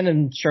top 10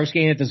 in strokes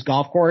gained at this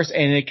golf course.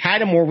 And it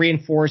kind of more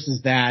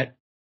reinforces that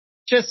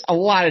just a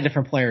lot of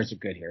different players are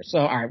good here. So,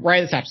 all right,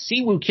 right at the top,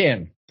 Siwoo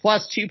Kim,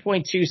 plus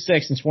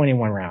 2.26 in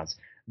 21 rounds.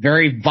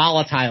 Very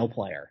volatile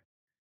player,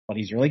 but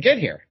he's really good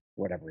here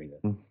for whatever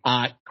reason.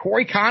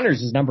 Corey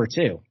Connors is number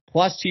 2,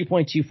 plus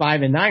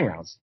 2.25 in 9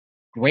 rounds.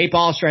 Great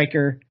ball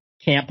striker,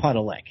 can't putt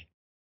a lick.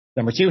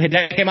 Number 2,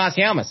 Hideki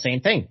Matsuyama,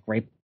 same thing.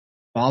 Great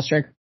ball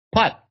strike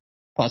putt,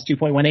 plus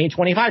 2.18 in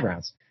 25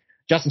 rounds.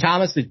 Justin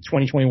Thomas, the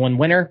 2021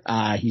 winner.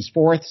 He's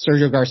 4th.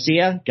 Sergio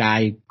Garcia,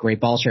 guy, great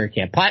ball striker,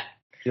 can't putt.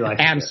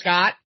 Adam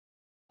Scott,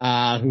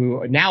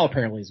 who now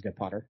apparently is a good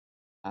putter.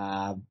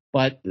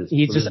 But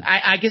he's just,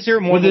 I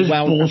consider more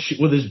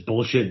with his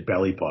bullshit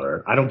belly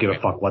putter. I don't give a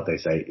fuck what they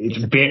say. It's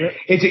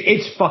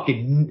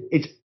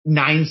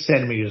 9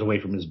 centimeters away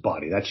from his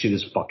body. That shit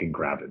is fucking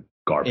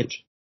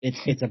garbage.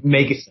 It's a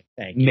make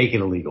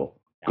it illegal.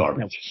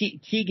 Garbage. No,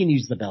 Keegan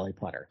used the belly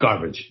putter.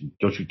 Garbage.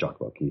 Don't you talk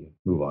about Keegan.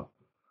 Move on.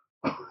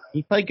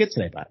 He played good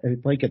today, but he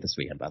played good this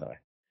weekend, by the way.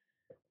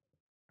 All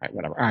right,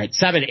 whatever. All right,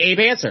 7, Abe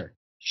Answer.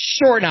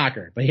 Short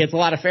knocker, but he hits a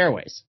lot of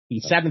fairways.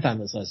 He's 7th on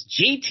this list.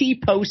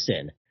 JT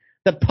Poston,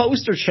 the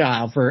poster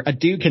child for a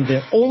dude can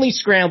only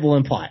scramble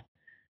and putt.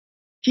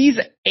 He's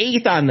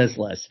 8th on this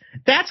list.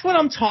 That's what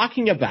I'm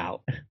talking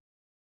about.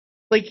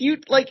 Like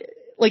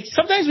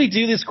sometimes we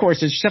do this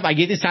course and stuff. I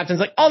get these top 10s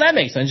like, oh, that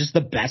makes sense. Just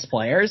the best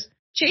players.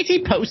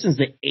 JT Poston's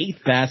the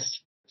 8th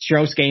best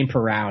strokes gained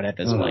per round at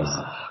this place.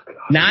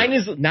 9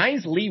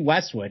 is Lee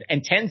Westwood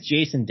and 10's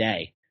Jason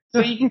Day.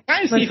 So you can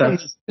kind of see from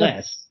this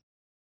list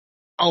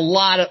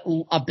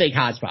a big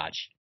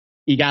hodgepodge.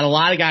 You got a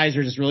lot of guys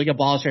who are just really good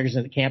ball strikers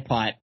that can't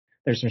putt.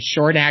 There's some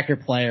short and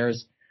accurate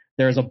players.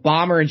 There's a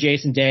bomber in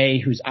Jason Day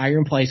whose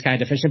iron play is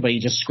kind of deficient, but he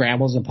just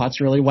scrambles and putts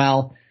really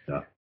well.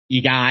 Yeah.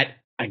 You got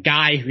a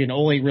guy who can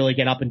only really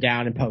get up and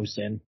down and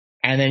Poston.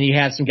 And then you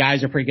have some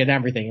guys who are pretty good at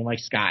everything, like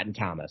Scott and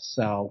Thomas.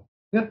 So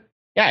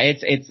yeah,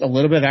 it's a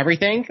little bit of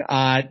everything.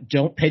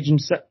 Don't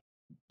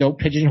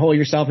pigeonhole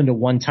yourself into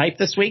one type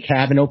this week.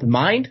 Have an open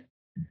mind.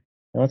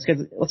 And let's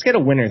get a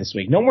winner this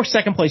week. No more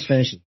second place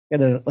finishing.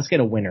 Let's get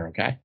a winner,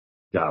 okay?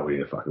 Yeah, we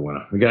need a fucking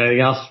winner. We got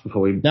anything else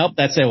before we? Nope,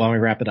 that's it. Why don't we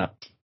wrap it up?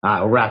 All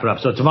right, we'll wrap it up.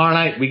 So tomorrow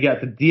night we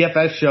got the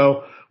DFS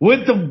show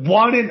with the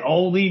one and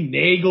only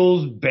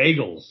Nagels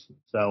Bagels.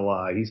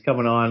 So he's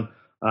coming on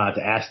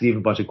to ask Steve a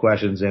bunch of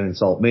questions and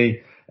insult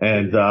me.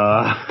 And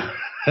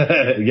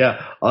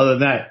yeah, other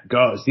than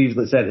that, Steve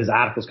said his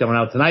article's coming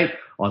out tonight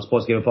on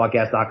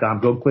sportsgamingpodcast.com.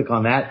 Go click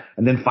on that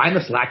and then find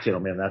the Slack channel,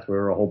 man. That's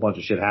where a whole bunch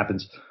of shit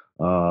happens.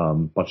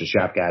 Bunch of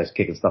Shap guys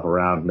kicking stuff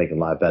around, making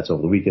live bets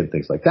over the weekend,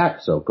 things like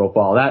that. So go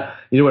follow that.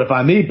 You know where to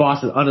find me,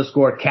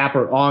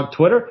 Boston_Capper on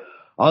Twitter.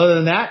 Other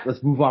than that,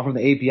 let's move on from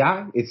the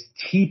API. It's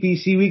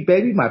TPC week,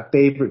 baby. My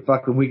favorite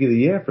fucking week of the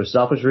year for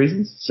selfish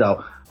reasons.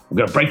 So I'm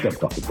going to break them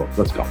fucking books.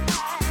 Let's go.